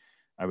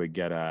I would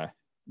get a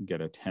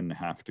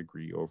 10.5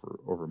 degree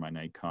over my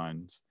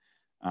Nikons.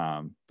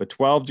 But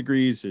 12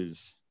 degrees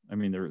is, I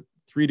mean,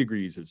 3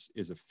 degrees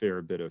is a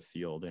fair bit of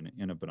field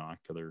in a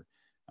binocular.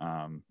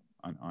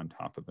 on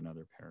top of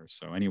another pair.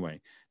 So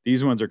anyway,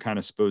 these ones are kind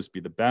of supposed to be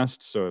the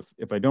best. So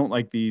if I don't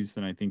like these,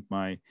 then I think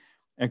my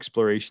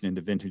exploration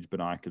into vintage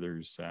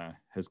binoculars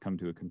has come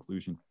to a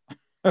conclusion.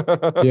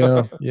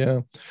 Yeah,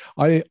 yeah.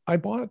 I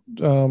bought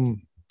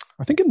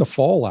I think in the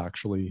fall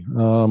actually.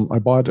 I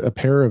bought a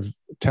pair of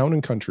Town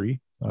and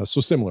Country.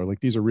 So similar, like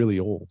these are really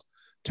old.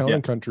 Town Yeah.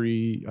 and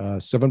Country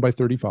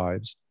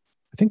 7x35s.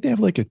 I think they have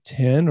like a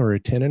 10 or a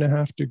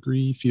 10.5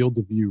 degree field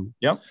of view.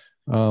 Yep.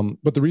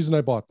 But the reason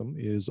I bought them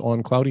is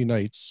on cloudy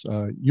nights.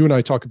 You and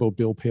I talk about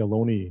Bill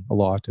Paoloni a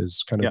lot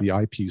as kind of the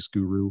eyepiece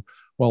guru.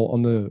 Well,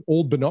 on the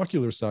old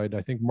binocular side,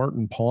 I think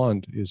Martin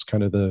Pond is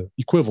kind of the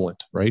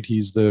equivalent, right?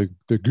 He's the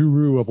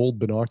guru of old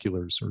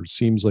binoculars, or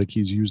seems like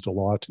he's used a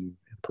lot and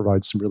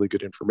provides some really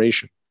good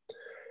information.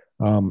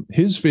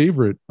 His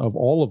favorite of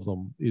all of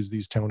them is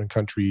these Town and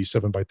Country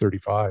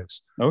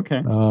 7x35s.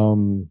 Okay.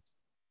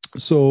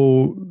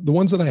 So the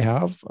ones that I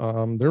have,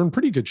 they're in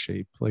pretty good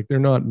shape. Like they're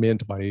not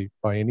mint by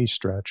any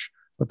stretch,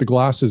 but the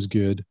glass is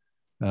good.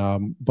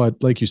 But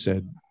like you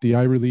said, the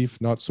eye relief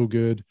not so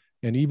good.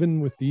 And even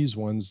with these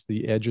ones,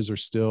 the edges are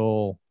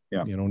still,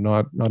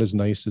 not as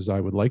nice as I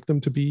would like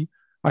them to be.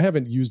 I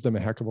haven't used them a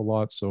heck of a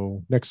lot.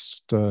 So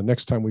next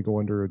time we go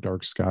under a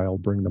dark sky, I'll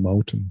bring them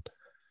out and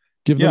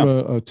give them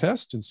a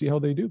test and see how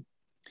they do.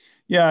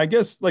 Yeah, I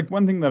guess like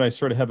one thing that I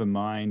sort of have in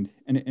mind,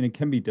 and it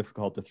can be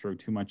difficult to throw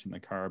too much in the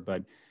car,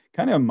 but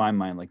kind of in my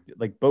mind,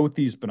 like both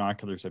these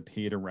binoculars I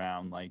paid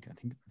around, like I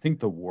think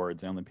the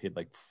Wards I only paid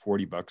like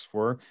 $40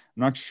 for. I'm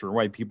not sure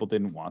why people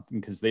didn't want them,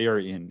 because they are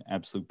in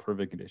absolute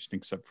perfect condition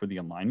except for the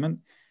alignment.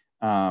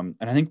 And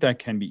I think that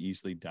can be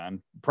easily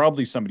done.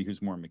 Probably somebody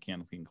who's more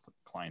mechanically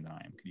inclined than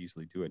I am could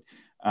easily do it.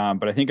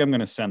 But I think I'm going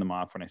to send them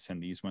off when I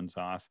send these ones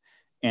off.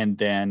 And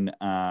then,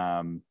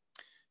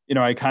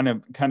 I kind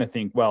of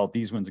think, well,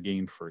 these ones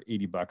again for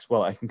 $80.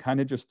 Well, I can kind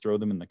of just throw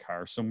them in the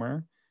car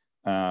somewhere.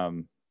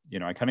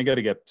 I kind of got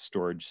to get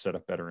storage set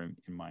up better in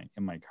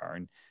my car,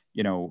 and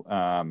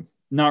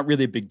not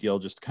really a big deal.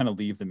 Just kind of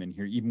leave them in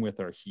here, even with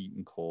our heat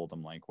and cold.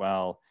 I'm like,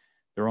 well,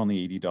 they're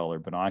only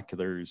 $80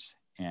 binoculars,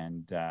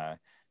 and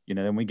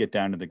then we get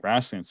down to the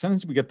grasslands.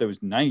 Sometimes we get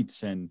those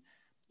nights, and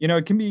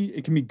it can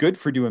be good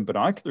for doing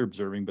binocular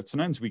observing, but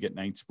sometimes we get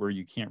nights where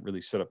you can't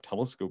really set up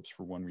telescopes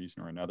for one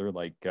reason or another.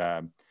 Like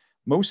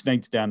most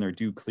nights down there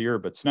do clear,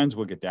 but sometimes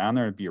we'll get down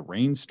there and be a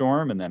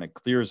rainstorm, and then it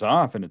clears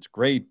off, and it's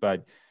great,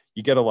 but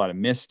you get a lot of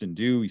mist and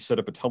dew. You set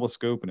up a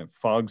telescope and it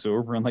fogs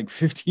over in like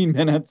 15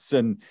 minutes.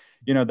 And,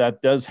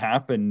 that does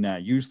happen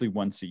usually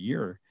once a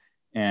year.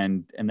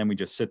 And then we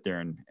just sit there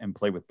and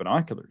play with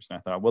binoculars. And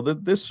I thought, well,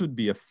 this would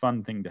be a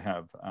fun thing to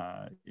have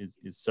is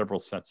several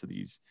sets of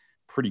these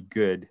pretty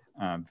good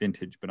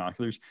vintage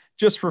binoculars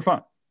just for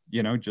fun.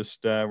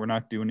 We're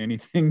not doing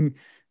anything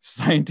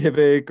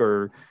scientific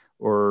or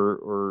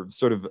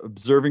sort of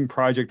observing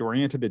project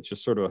oriented. It's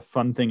just sort of a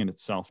fun thing in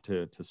itself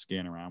to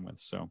scan around with.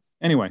 So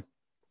anyway.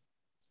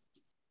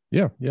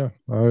 Yeah,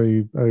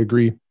 I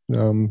agree.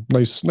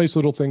 Nice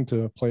little thing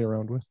to play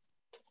around with.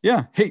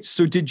 Yeah. Hey,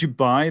 so did you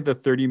buy the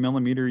 30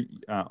 millimeter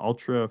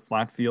ultra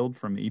flat field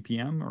from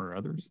APM or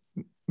others?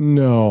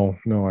 No,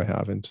 I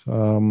haven't.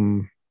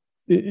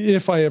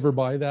 If I ever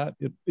buy that,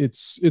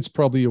 it's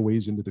probably a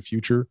ways into the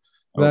future.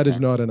 That is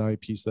not an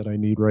eyepiece that I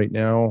need right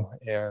now,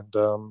 and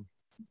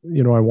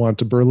I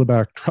want a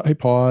Berleback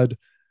tripod.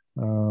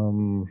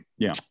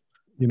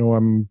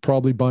 I'm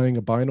probably buying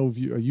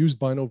a used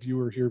Bino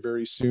viewer here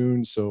very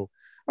soon. So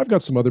I've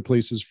got some other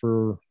places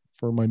for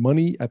my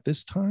money at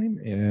this time.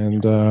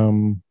 And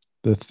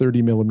the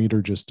 30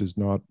 millimeter just is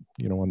not,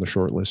 on the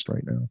short list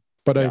right now.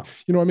 But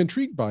I'm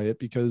intrigued by it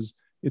because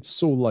it's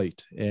so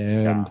light.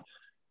 And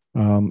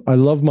I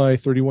love my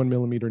 31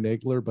 millimeter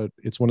Nagler, but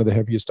it's one of the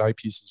heaviest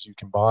eyepieces you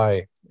can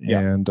buy. Yeah.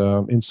 And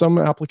in some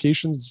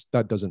applications,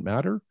 that doesn't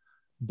matter.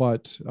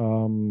 But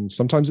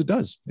sometimes it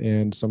does.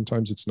 And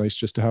sometimes it's nice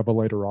just to have a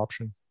lighter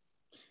option.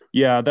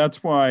 Yeah,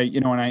 that's why,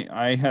 and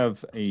I have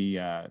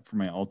for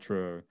my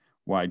ultra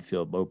wide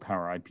field, low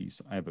power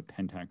eyepiece, I have a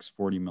Pentax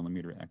 40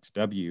 millimeter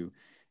XW,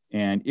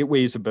 and it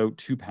weighs about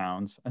 2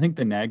 pounds. I think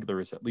the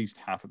Nagler is at least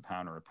half a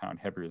pound or a pound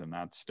heavier than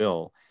that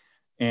still.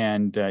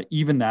 And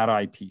even that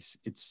eyepiece,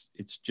 it's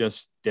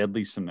just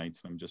deadly some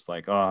nights. And I'm just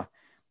like,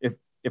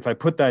 if I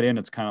put that in,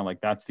 it's kind of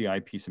like, that's the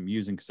eyepiece I'm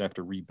using because I have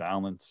to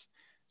rebalance.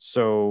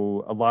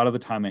 So a lot of the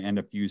time I end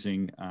up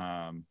using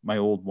my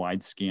old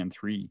Widescan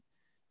 3,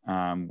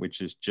 which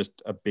is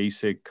just a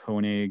basic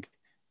Koenig,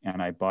 and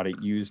I bought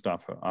it used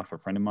off a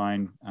friend of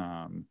mine.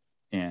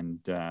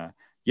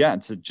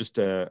 It's just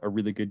a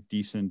really good,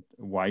 decent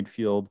wide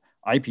field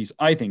eyepiece.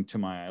 I think to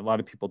my eye, a lot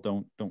of people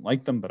don't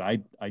like them, but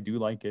I do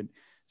like it.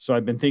 So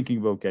I've been thinking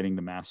about getting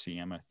the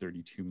Masuyama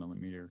 32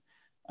 millimeter.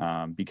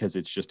 Because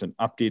it's just an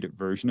updated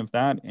version of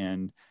that.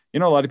 And, a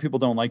lot of people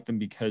don't like them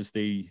because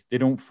they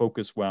don't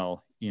focus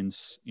well in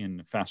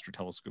faster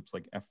telescopes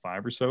like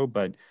F5 or so.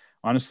 But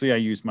honestly, I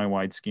use my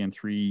Widescan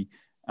 3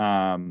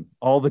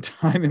 all the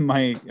time in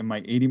my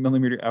 80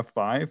 millimeter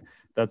F5.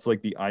 That's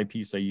like the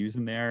eyepiece I use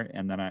in there.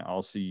 And then I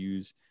also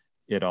use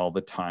it all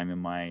the time in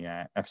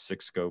my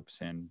F6 scopes.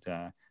 And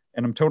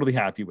I'm totally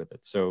happy with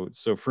it. So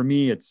for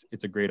me, it's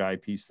a great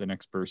eyepiece. The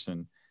next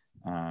person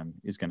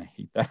is going to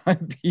hate that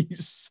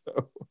eyepiece.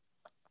 So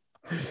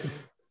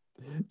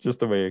just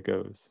the way it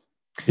goes.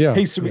 Yeah.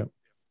 Hey, so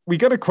we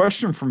got a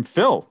question from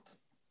Phil.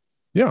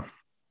 Yeah.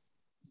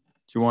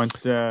 Do you want,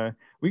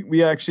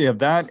 we actually have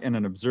that and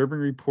an observing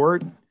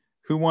report.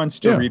 Who wants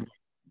to read? Do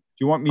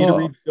you want me to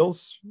read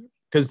Phil's?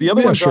 Because the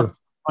other one's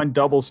on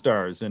double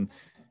stars, and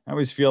I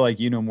always feel like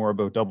you know more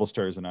about double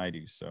stars than I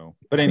do. So,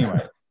 but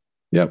anyway.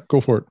 Yeah, go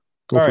for it.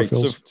 All right.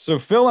 So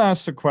Phil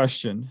asks a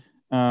question.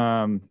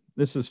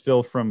 This is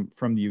Phil from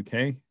the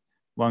UK,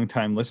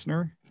 longtime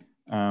listener,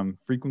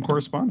 frequent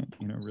correspondent.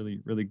 Really,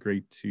 really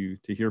great to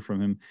hear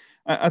from him.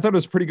 I thought it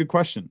was a pretty good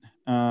question.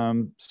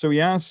 So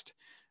he asked,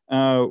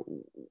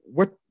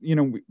 what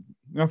we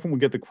often will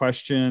get the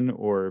question,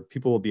 or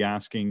people will be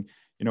asking,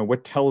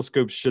 what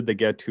telescopes should they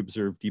get to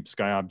observe deep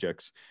sky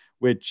objects?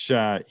 Which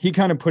he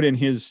kind of put in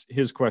his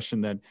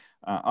question that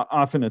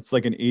often it's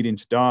like an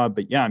 8-inch Dob,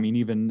 but yeah, I mean,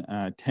 even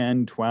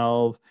 10,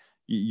 12,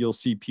 you'll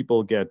see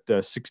people get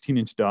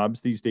 16-inch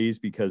Dobs these days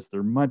because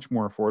they're much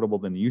more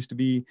affordable than they used to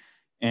be.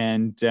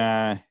 And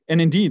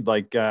indeed,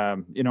 like,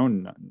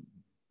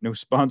 no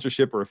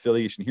sponsorship or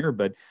affiliation here,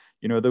 but,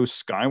 those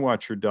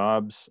Skywatcher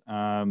Dobs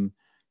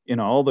in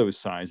all those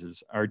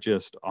sizes are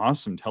just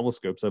awesome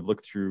telescopes. I've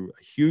looked through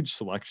a huge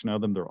selection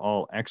of them. They're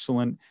all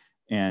excellent.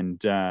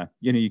 And,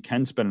 you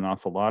can spend an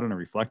awful lot on a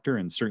reflector,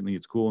 and certainly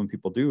it's cool when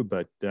people do,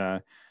 but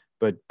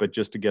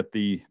just to get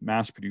the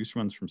mass produced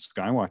ones from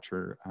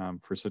Skywatcher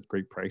for such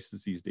great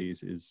prices these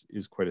days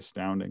is quite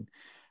astounding.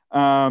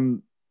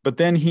 But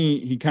then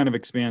he kind of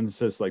expands and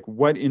says, like,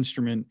 what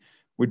instrument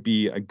would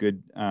be a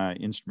good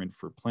instrument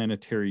for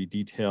planetary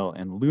detail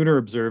and lunar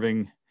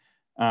observing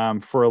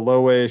for a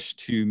lowish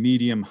to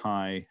medium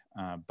high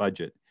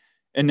budget?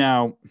 And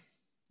now,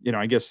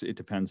 I guess it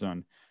depends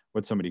on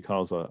what somebody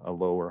calls a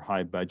low or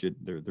high budget.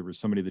 There was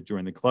somebody that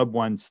joined the club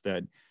once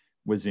that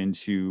was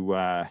into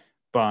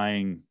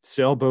buying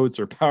sailboats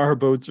or power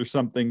boats or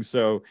something.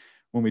 So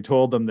when we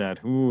told them that,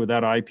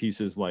 that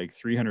eyepiece is like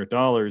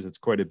 $300, it's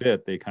quite a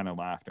bit, they kind of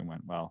laughed and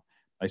went, well,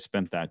 I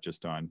spent that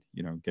just on,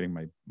 getting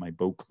my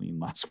boat clean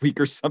last week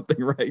or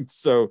something, right?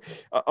 So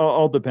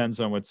all depends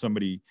on what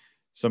somebody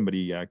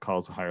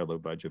calls a high or low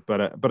budget.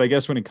 But I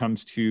guess when it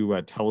comes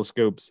to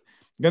telescopes,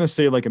 I'm going to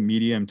say like a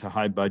medium to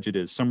high budget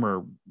is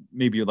somewhere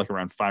maybe like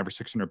around $500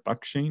 or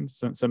 $600, Shane.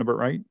 Sound about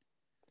right?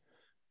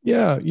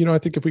 Yeah. I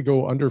think if we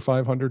go under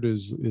 500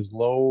 is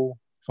low,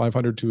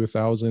 500 to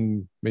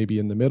 1,000, maybe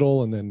in the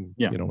middle. And then,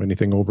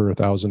 anything over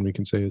 1,000 we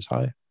can say is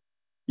high.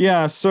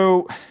 Yeah.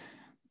 So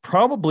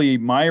probably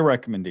my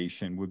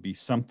recommendation would be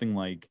something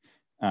like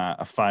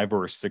a 5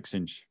 or a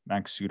 6-inch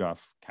Maksutov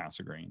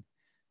Cassegrain.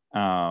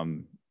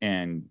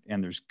 And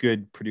there's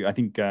good I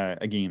think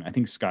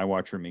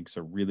Skywatcher makes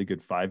a really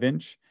good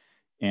 5-inch,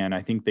 and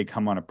I think they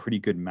come on a pretty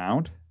good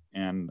mount.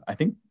 And I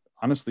think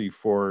honestly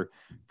for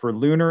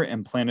lunar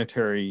and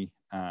planetary,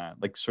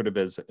 like sort of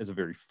as a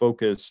very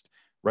focused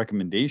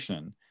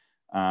recommendation,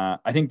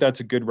 I think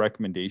that's a good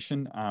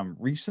recommendation.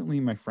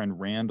 Recently, my friend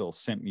Randall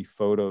sent me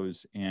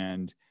photos,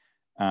 and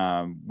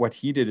what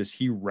he did is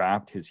he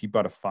bought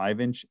a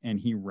 5-inch and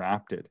he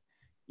wrapped it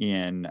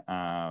in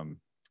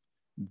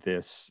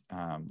this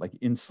like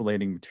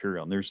insulating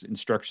material, and there's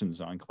instructions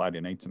on Cloudy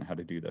Nights on how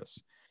to do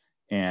this,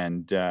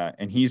 and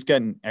he's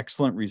gotten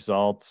excellent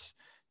results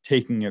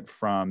taking it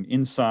from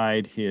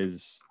inside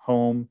his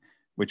home,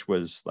 which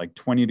was like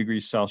 20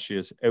 degrees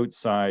Celsius,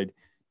 outside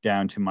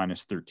down to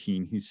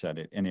 -13, he said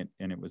it, and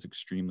it was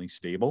extremely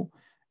stable,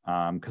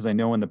 because I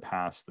know in the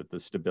past that the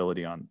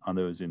stability on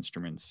those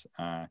instruments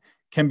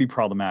can be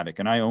problematic,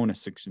 and I own a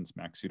 6-inch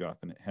Maksutov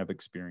and have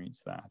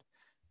experienced that.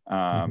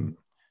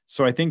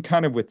 So I think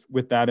kind of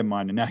with that in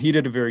mind, and now he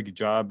did a very good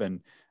job.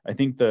 And I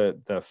think the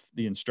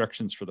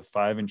instructions for the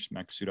 5-inch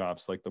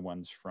Maksutovs, like the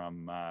ones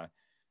from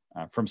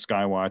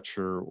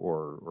Skywatcher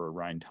or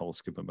Orion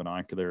Telescope and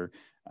Binocular,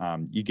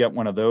 you get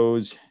one of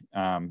those.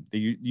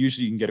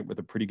 Usually you can get it with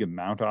a pretty good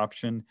mount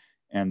option,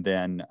 and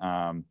then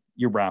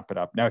you wrap it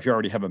up. Now, if you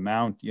already have a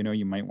mount,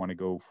 you might want to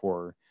go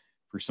for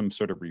some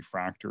sort of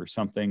refractor or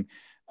something.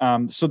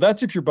 So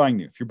that's if you're buying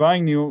new. If you're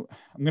buying new,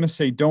 I'm going to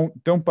say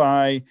don't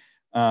buy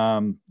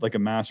like a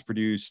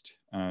mass-produced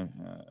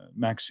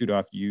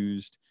Maksutov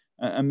used.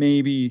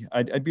 Maybe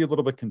I'd be a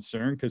little bit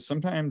concerned, because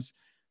sometimes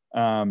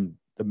the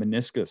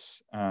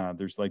meniscus,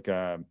 there's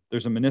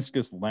a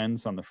meniscus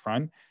lens on the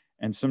front,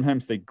 and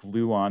sometimes they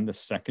glue on the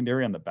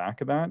secondary on the back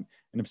of that.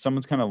 And if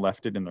someone's kind of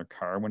left it in their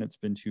car when it's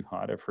been too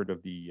hot, I've heard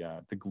of the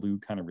glue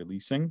kind of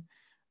releasing.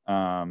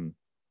 So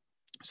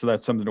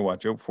that's something to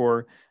watch out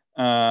for.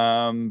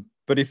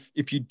 But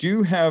if you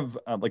do have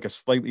like a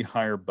slightly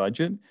higher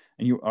budget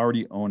and you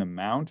already own a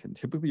mount, and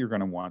typically you're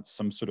going to want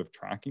some sort of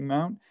tracking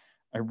mount,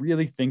 I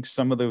really think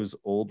some of those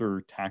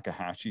older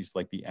Takahashis,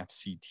 like the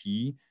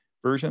FCT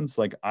versions,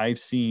 like I've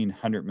seen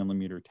 100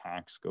 millimeter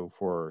tacks go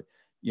for,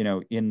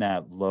 in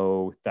that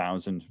low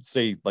 $1,000,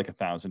 say like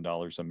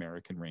 $1,000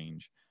 American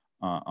range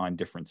on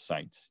different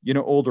sites,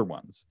 older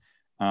ones.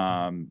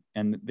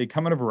 And they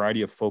come in a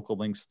variety of focal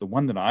lengths. The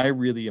one that I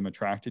really am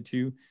attracted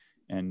to,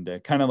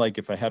 and kind of like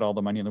if I had all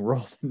the money in the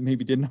world and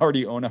maybe didn't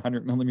already own a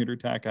 100 millimeter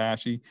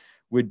Takahashi,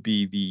 would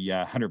be the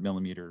 100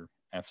 millimeter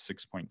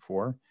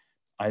f6.4.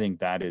 I think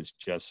that is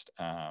just,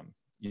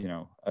 you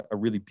know, a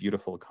really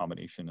beautiful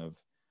combination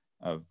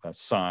of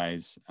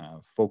size,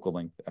 focal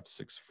length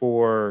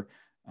f6.4.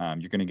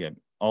 You're going to get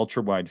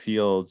ultra wide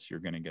fields. You're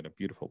going to get a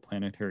beautiful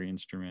planetary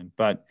instrument.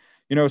 But,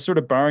 you know, sort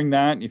of barring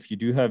that, if you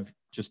do have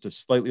just a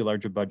slightly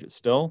larger budget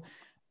still,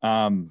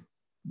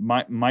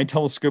 my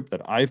telescope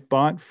that I've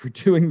bought for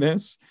doing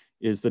this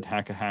is the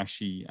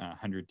Takahashi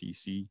 100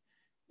 DC.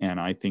 And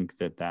I think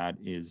that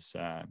is,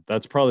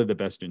 that's probably the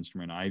best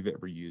instrument I've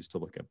ever used to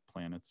look at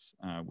planets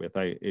with.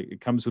 It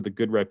comes with a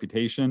good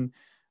reputation.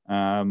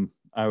 I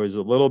was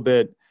a little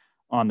bit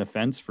on the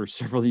fence for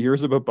several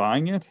years about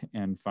buying it,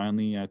 and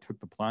finally took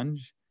the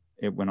plunge.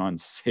 It went on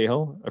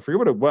sale. I forget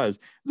what it was.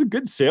 It was a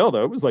good sale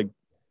though. It was like,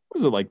 what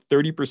was it, like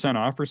 30%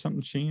 off or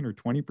something, Shane, or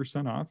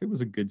 20% off? It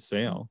was a good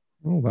sale.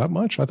 Oh, that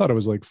much? I thought it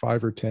was like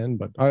 5 or 10,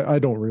 but I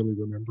don't really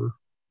remember.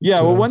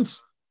 Yeah, well,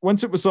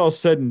 once it was all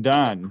said and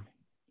done.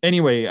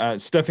 Anyway,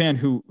 Stefan,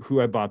 who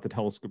I bought the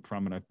telescope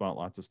from, and I've bought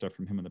lots of stuff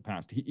from him in the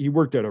past, he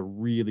worked out a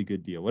really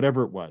good deal.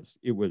 Whatever it was,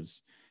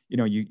 you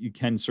know, you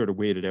can sort of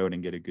wait it out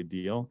and get a good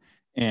deal.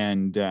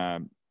 And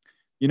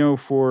you know,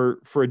 for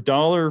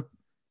 $1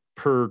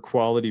 per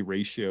quality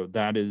ratio,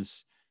 that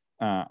is,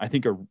 I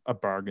think, a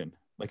bargain.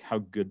 Like how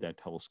good that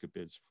telescope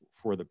is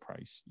for the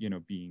price, you know,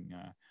 being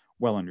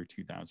well under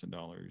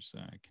 $2,000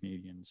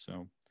 Canadian.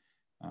 So,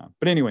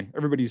 but anyway,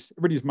 everybody's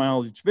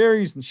mileage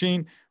varies. And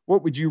Shane,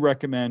 what would you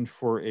recommend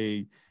for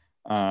a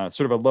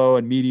sort of a low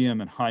and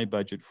medium and high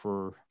budget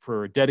for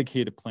a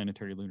dedicated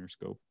planetary lunar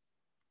scope?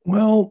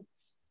 Well,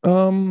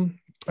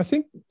 I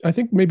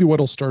think maybe what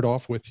I'll start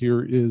off with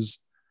here is,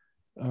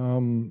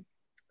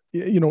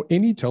 you know,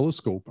 any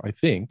telescope, I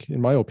think, in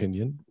my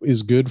opinion,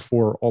 is good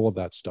for all of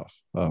that stuff: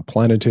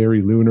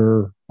 planetary,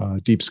 lunar,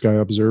 deep sky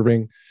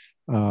observing.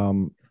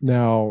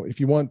 Now, if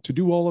you want to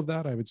do all of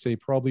that, I would say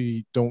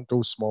probably don't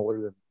go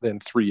smaller than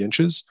 3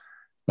 inches.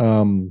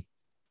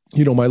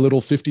 You know, my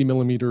little 50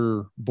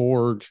 millimeter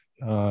Borg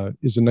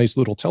is a nice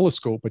little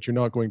telescope, but you're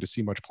not going to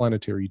see much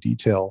planetary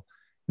detail.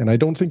 And I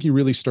don't think you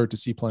really start to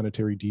see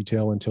planetary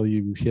detail until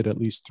you hit at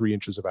least 3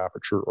 inches of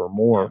aperture or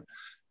more.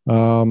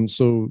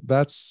 So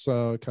that's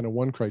kind of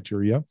one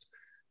criteria.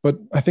 But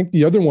I think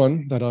the other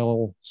one that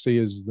I'll say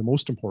is the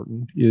most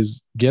important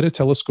is get a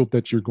telescope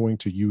that you're going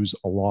to use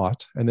a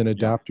lot, and then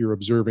adapt your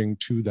observing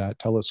to that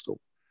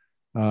telescope.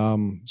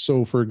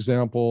 So for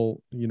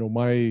example, you know,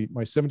 my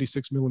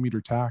 76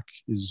 millimeter TAC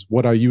is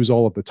what I use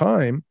all of the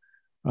time,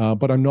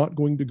 but I'm not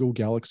going to go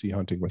galaxy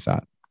hunting with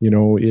that. You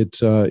know,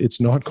 it's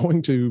not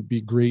going to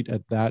be great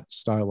at that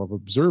style of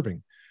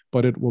observing,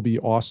 but it will be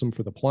awesome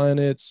for the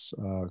planets,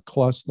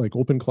 like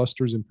open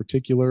clusters in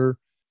particular.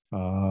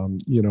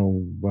 You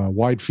know,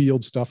 wide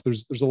field stuff.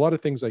 There's a lot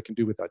of things I can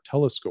do with that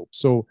telescope.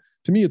 So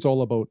to me, it's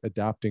all about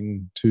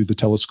adapting to the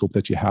telescope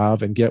that you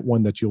have and get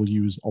one that you'll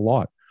use a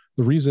lot.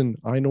 The reason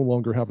I no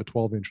longer have a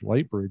 12-inch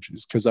light bridge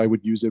is because I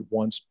would use it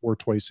once or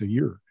twice a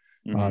year,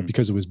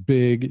 because it was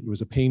big, it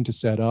was a pain to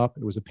set up,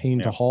 it was a pain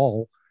to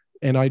haul,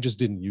 and I just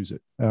didn't use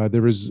it.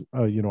 There was,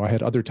 you know, I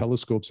had other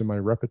telescopes in my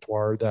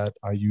repertoire that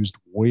I used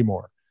way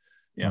more.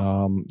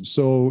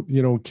 So,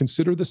 you know,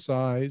 consider the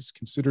size,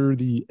 consider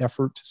the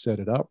effort to set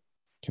it up,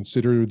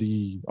 consider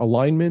the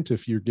alignment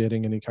if you're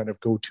getting any kind of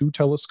go-to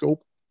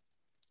telescope.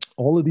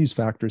 All of these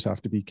factors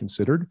have to be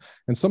considered.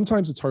 And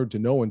sometimes it's hard to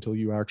know until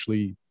you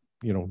actually,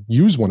 you know,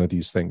 use one of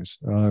these things.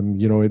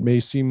 You know, it may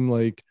seem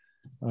like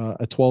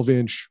a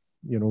 12-inch,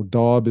 you know,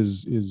 Dob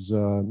is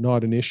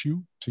not an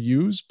issue to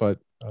use, but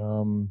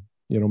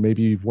you know,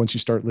 maybe once you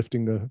start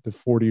lifting the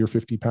 40 or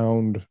 50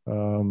 pound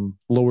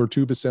lower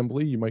tube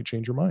assembly, you might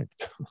change your mind.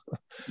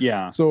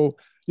 So,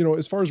 you know,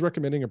 as far as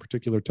recommending a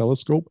particular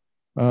telescope,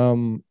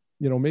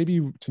 you know, maybe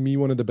to me,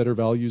 one of the better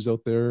values out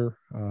there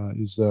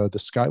is the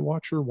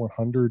Skywatcher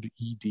 100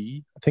 ED.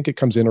 I think it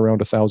comes in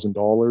around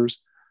 $1,000.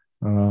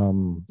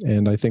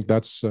 And I think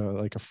that's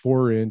like a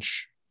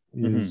 4-inch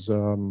is,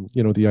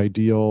 you know, the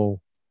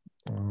ideal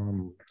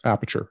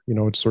aperture. You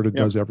know, it sort of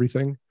does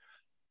everything.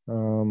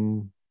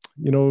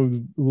 You know,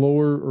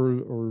 lower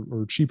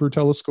or cheaper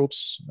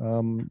telescopes.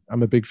 I'm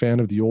a big fan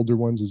of the older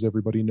ones, as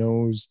everybody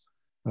knows.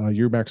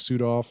 Your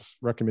Maksutov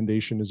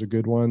recommendation is a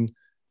good one.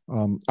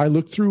 I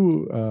looked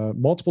through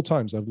multiple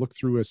times. I've looked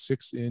through a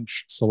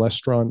 6-inch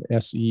Celestron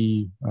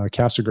SE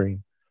Cassegrain.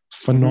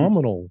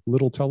 Phenomenal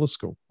little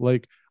telescope.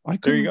 Like, I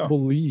couldn't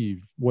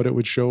believe what it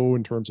would show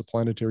in terms of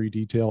planetary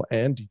detail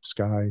and deep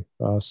sky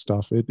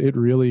stuff. It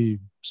really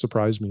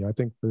surprised me. I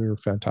think they're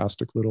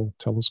fantastic little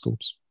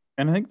telescopes.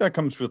 And I think that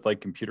comes with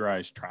like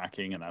computerized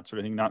tracking and that sort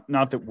of thing. Not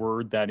that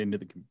we're that into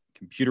the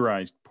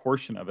computerized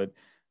portion of it,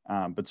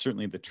 but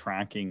certainly the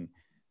tracking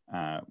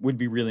would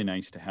be really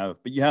nice to have.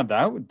 But yeah,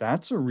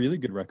 that's a really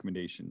good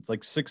recommendation. It's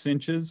like 6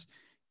 inches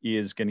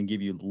is going to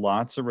give you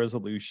lots of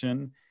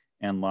resolution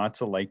and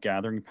lots of light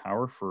gathering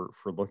power for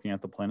looking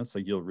at the planets.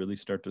 Like, you'll really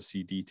start to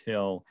see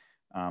detail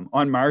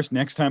on Mars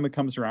next time it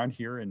comes around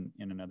here in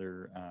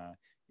another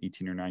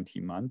 18 or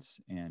 19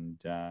 months.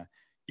 And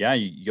yeah,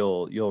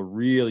 you'll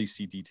really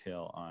see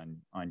detail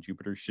on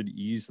Jupiter. Should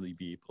easily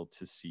be able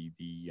to see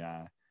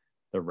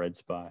the red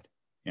spot.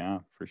 Yeah,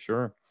 for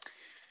sure.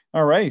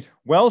 All right.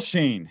 Well,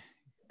 Shane,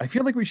 I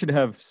feel like we should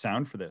have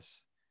sound for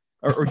this.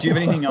 Or do you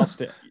have anything else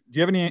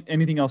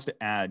anything else to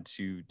add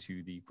to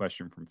the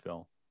question from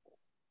Phil?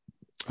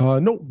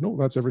 No,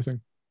 that's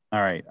everything.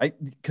 All right.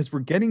 Because we're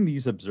getting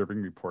these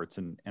observing reports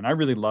and I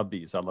really love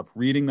these. I love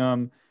reading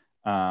them.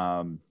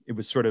 It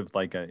was sort of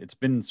like it's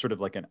been sort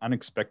of like an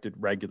unexpected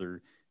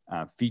regular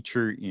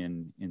feature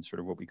in sort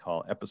of what we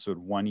call episode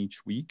 1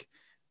 each week.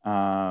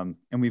 And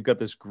we've got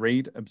this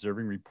great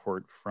observing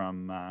report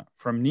from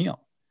Neil.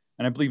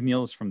 And I believe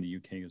Neil is from the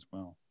UK as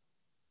well.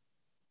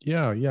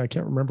 Yeah. I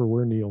can't remember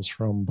where Neil's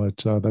from, but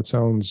that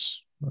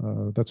sounds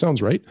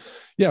right.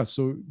 Yeah.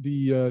 So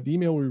the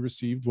email we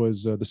received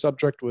was the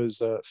subject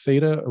was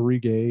Theta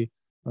Aurigae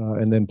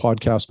and then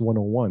podcast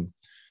 101.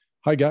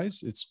 Hi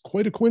guys, it's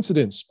quite a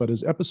coincidence, but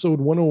as episode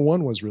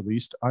 101 was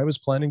released, I was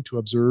planning to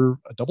observe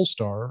a double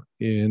star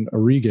in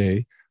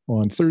Aurigae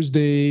on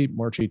Thursday,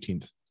 March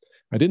 18th.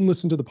 I didn't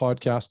listen to the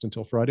podcast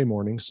until Friday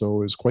morning, so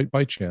it was quite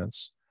by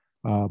chance.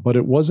 But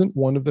it wasn't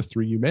one of the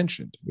three you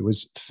mentioned. It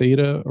was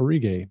Theta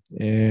Aurigae.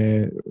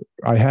 And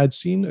I had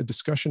seen a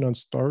discussion on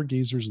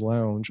Stargazer's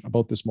Lounge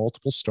about this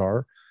multiple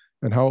star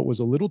and how it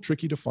was a little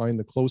tricky to find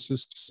the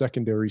closest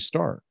secondary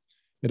star.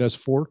 It has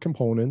 4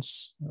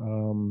 components.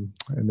 And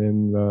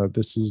then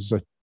this is, I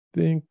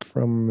think,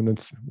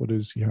 what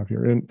does he have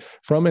here? And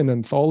from an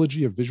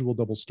anthology of visual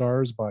double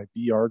stars by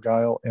B.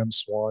 Argyle, M.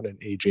 Swan, and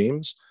A.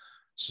 James.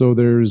 So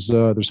there's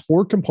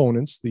 4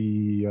 components.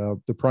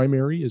 The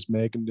primary is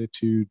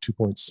magnitude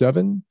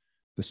 2.7.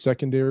 The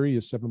secondary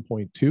is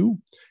 7.2,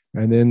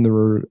 and then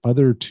the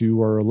other 2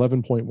 are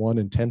 11.1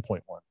 and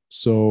 10.1.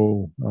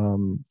 So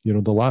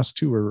the last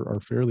 2 are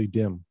fairly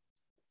dim.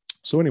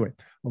 So anyway,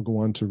 I'll go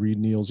on to read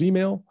Neil's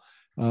email.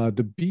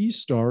 The B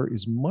star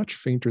is much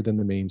fainter than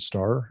the main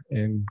star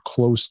and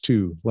close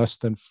to less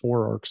than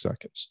 4 arc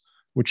seconds,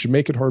 which should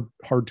make it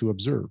hard to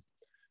observe.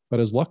 But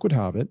as luck would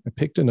have it, I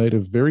picked a night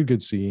of very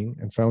good seeing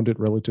and found it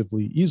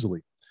relatively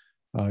easily.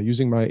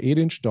 Using my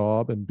 8-inch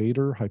Dob and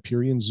Baader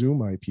Hyperion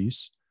zoom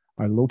eyepiece,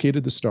 I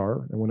located the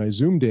star, and when I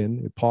zoomed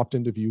in, it popped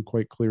into view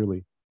quite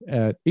clearly.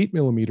 At 8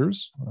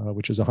 millimeters,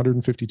 which is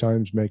 150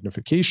 times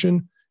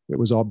magnification, it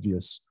was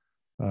obvious.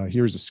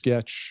 Here's a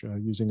sketch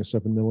using a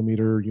 7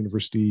 millimeter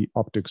University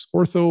Optics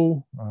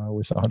Ortho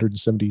with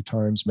 170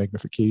 times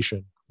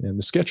magnification. And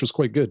the sketch was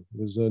quite good.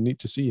 It was neat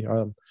to see.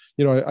 I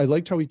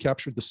liked how he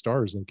captured the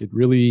stars. Like, it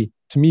really,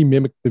 to me,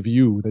 mimicked the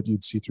view that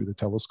you'd see through the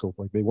telescope.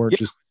 Like, they weren't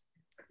just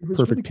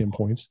perfect really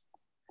pinpoints.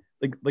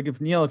 Like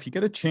if Neil, if you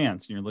get a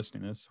chance and you're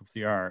listening to this,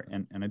 hopefully you are,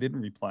 and I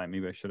didn't reply,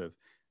 maybe I should have.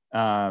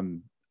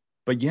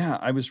 But yeah,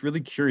 I was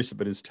really curious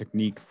about his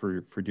technique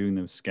for doing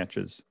those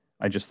sketches.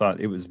 I just thought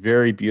it was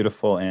very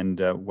beautiful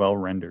and well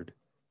rendered.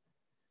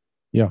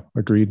 Yeah,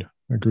 agreed.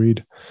 And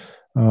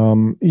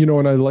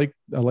I like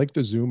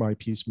the zoom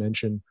eyepiece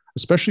mention,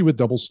 especially with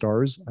double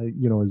stars. A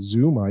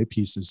zoom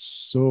eyepiece is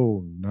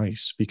so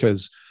nice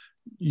because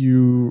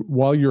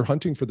while you're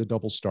hunting for the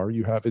double star,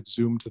 you have it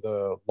zoomed to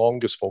the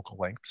longest focal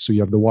length, so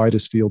you have the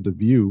widest field of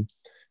view.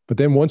 But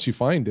then once you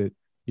find it,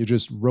 you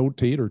just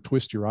rotate or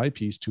twist your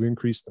eyepiece to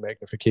increase the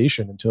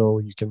magnification until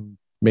you can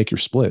make your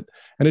split,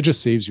 and it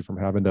just saves you from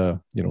having to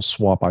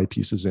swap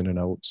eyepieces in and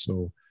out.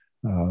 So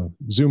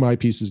zoom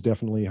eyepieces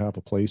definitely have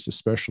a place,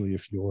 especially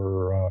if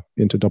you're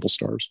into double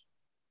stars.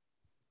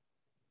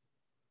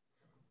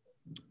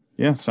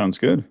 Yeah, sounds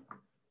good.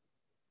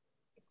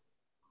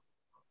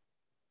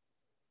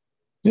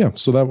 Yeah,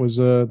 so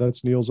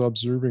that's Neil's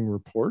observing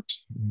report,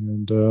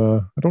 and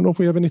I don't know if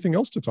we have anything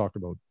else to talk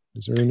about.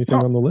 Is there anything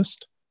on the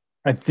list?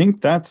 I think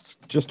that's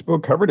just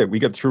about covered it. We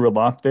got through a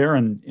lot there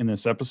in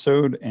this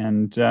episode,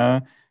 and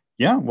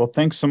well,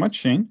 thanks so much,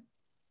 Shane.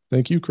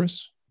 Thank you,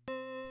 Chris.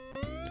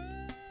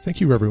 Thank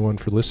you, everyone,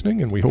 for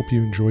listening, and we hope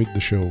you enjoyed the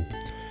show.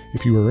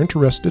 If you are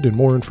interested in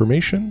more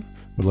information,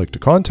 would like to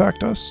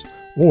contact us,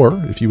 or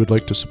if you would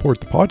like to support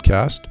the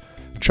podcast,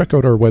 check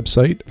out our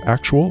website,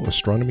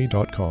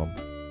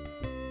 actualastronomy.com.